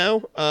up for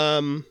now.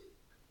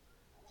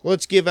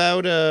 Let's give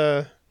out...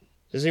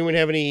 does anyone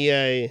have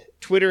any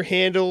Twitter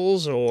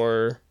handles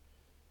or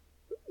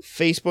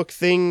Facebook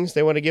things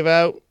they want to give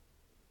out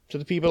to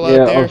the people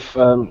out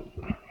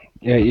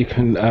there? You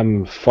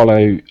can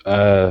follow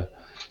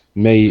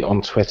me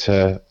on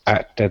Twitter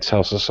at Dead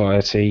Cell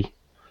Society.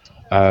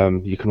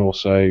 You can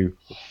also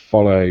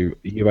follow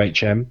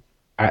UHM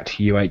at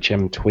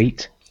UHM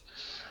Tweet.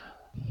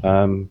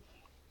 And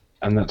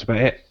that's about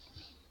it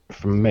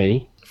from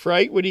me.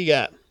 Fright, what do you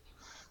got?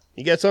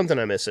 You got something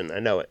I'm missing. I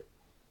know it.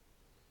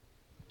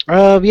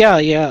 Check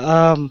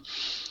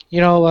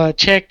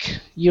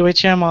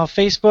UHM on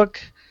Facebook.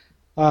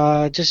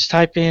 Just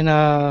type in,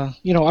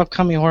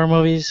 upcoming horror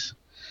movies.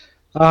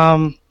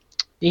 You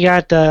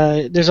got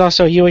there's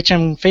also a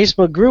UHM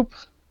Facebook group.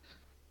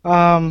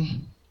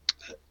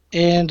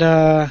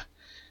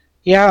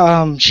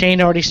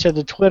 Shane already said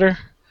the Twitter.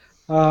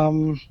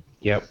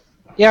 Yep.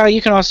 Yeah,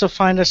 you can also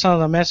find us on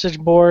the message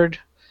board,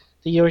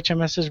 the UHM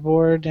message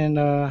board, and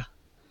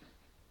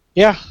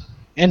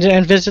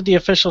visit the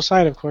official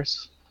site, of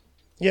course.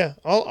 Yeah,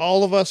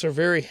 all of us are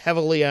very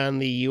heavily on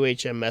the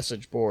UHM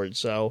message board,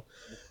 so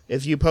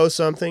if you post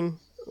something,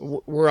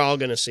 we're all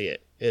going to see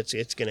it.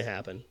 It's going to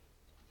happen.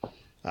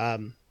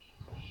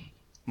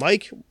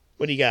 Mike,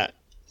 what do you got?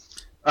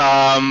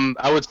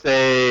 I would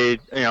say,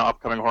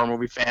 upcoming horror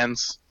movie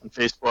fans on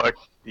Facebook,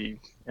 the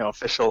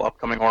official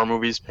upcoming horror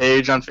movies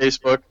page on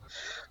Facebook.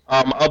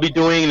 I'll be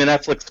doing the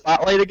Netflix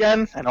Spotlight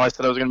again. I know I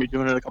said I was going to be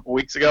doing it a couple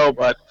weeks ago,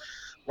 but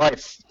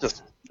life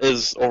just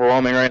is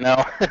overwhelming right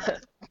now.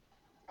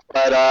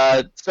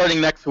 But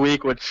starting next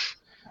week, which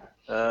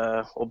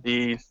this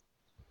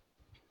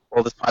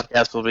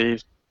podcast will be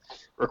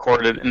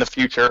recorded in the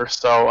future.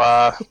 So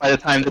by the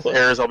time this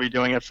airs, I'll be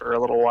doing it for a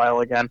little while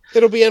again.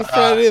 It'll be on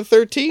Friday the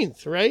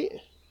 13th, right?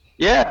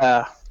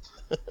 Yeah.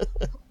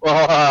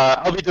 Well,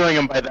 I'll be doing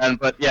them by then,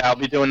 but yeah, I'll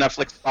be doing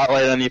Netflix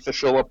Spotlight on the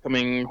official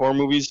upcoming horror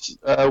movies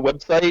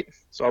website.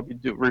 So I'll be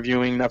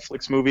reviewing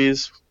Netflix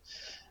movies,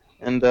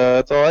 and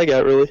that's all I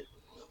got, really.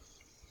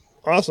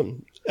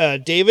 Awesome,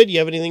 David. You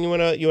have anything you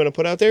wanna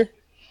put out there?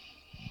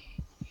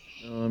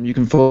 You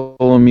can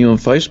follow me on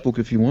Facebook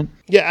if you want.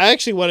 Yeah, I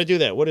actually want to do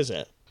that. What is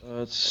that?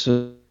 It's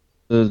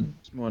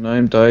my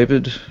name,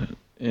 David,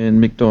 and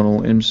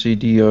McDonald,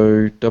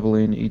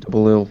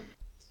 McDonnell.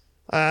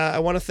 I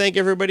want to thank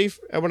everybody.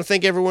 I want to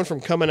thank everyone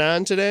from coming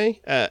on today,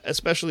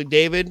 especially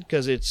David,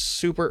 because it's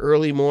super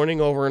early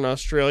morning over in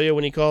Australia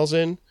when he calls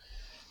in,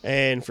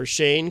 and for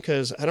Shane,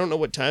 because I don't know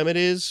what time it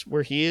is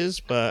where he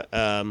is, but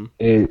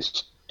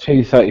it's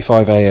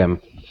 2:35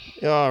 a.m.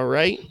 All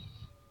right.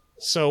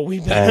 So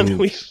we've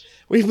been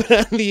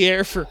on the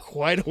air for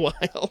quite a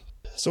while.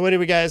 So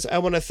anyway, guys, I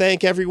want to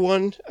thank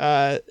everyone.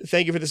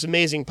 Thank you for this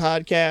amazing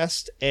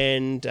podcast,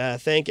 and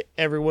thank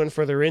everyone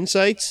for their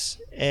insights.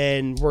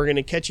 And we're going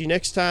to catch you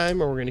next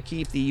time, or we're going to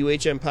keep the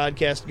UHM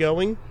podcast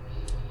going.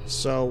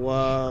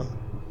 So,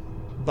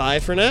 bye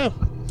for now.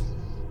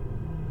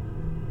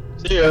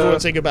 See ya.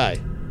 Everyone say goodbye.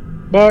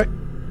 Bye.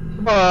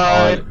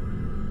 Bye.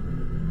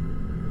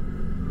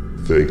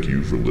 Thank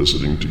you for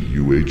listening to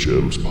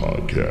UHM's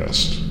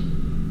podcast.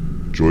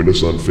 Join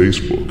us on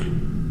Facebook,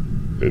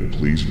 and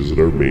please visit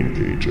our main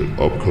page at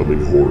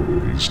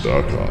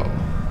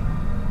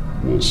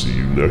upcominghorrormovies.com. We'll see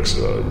you next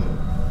time.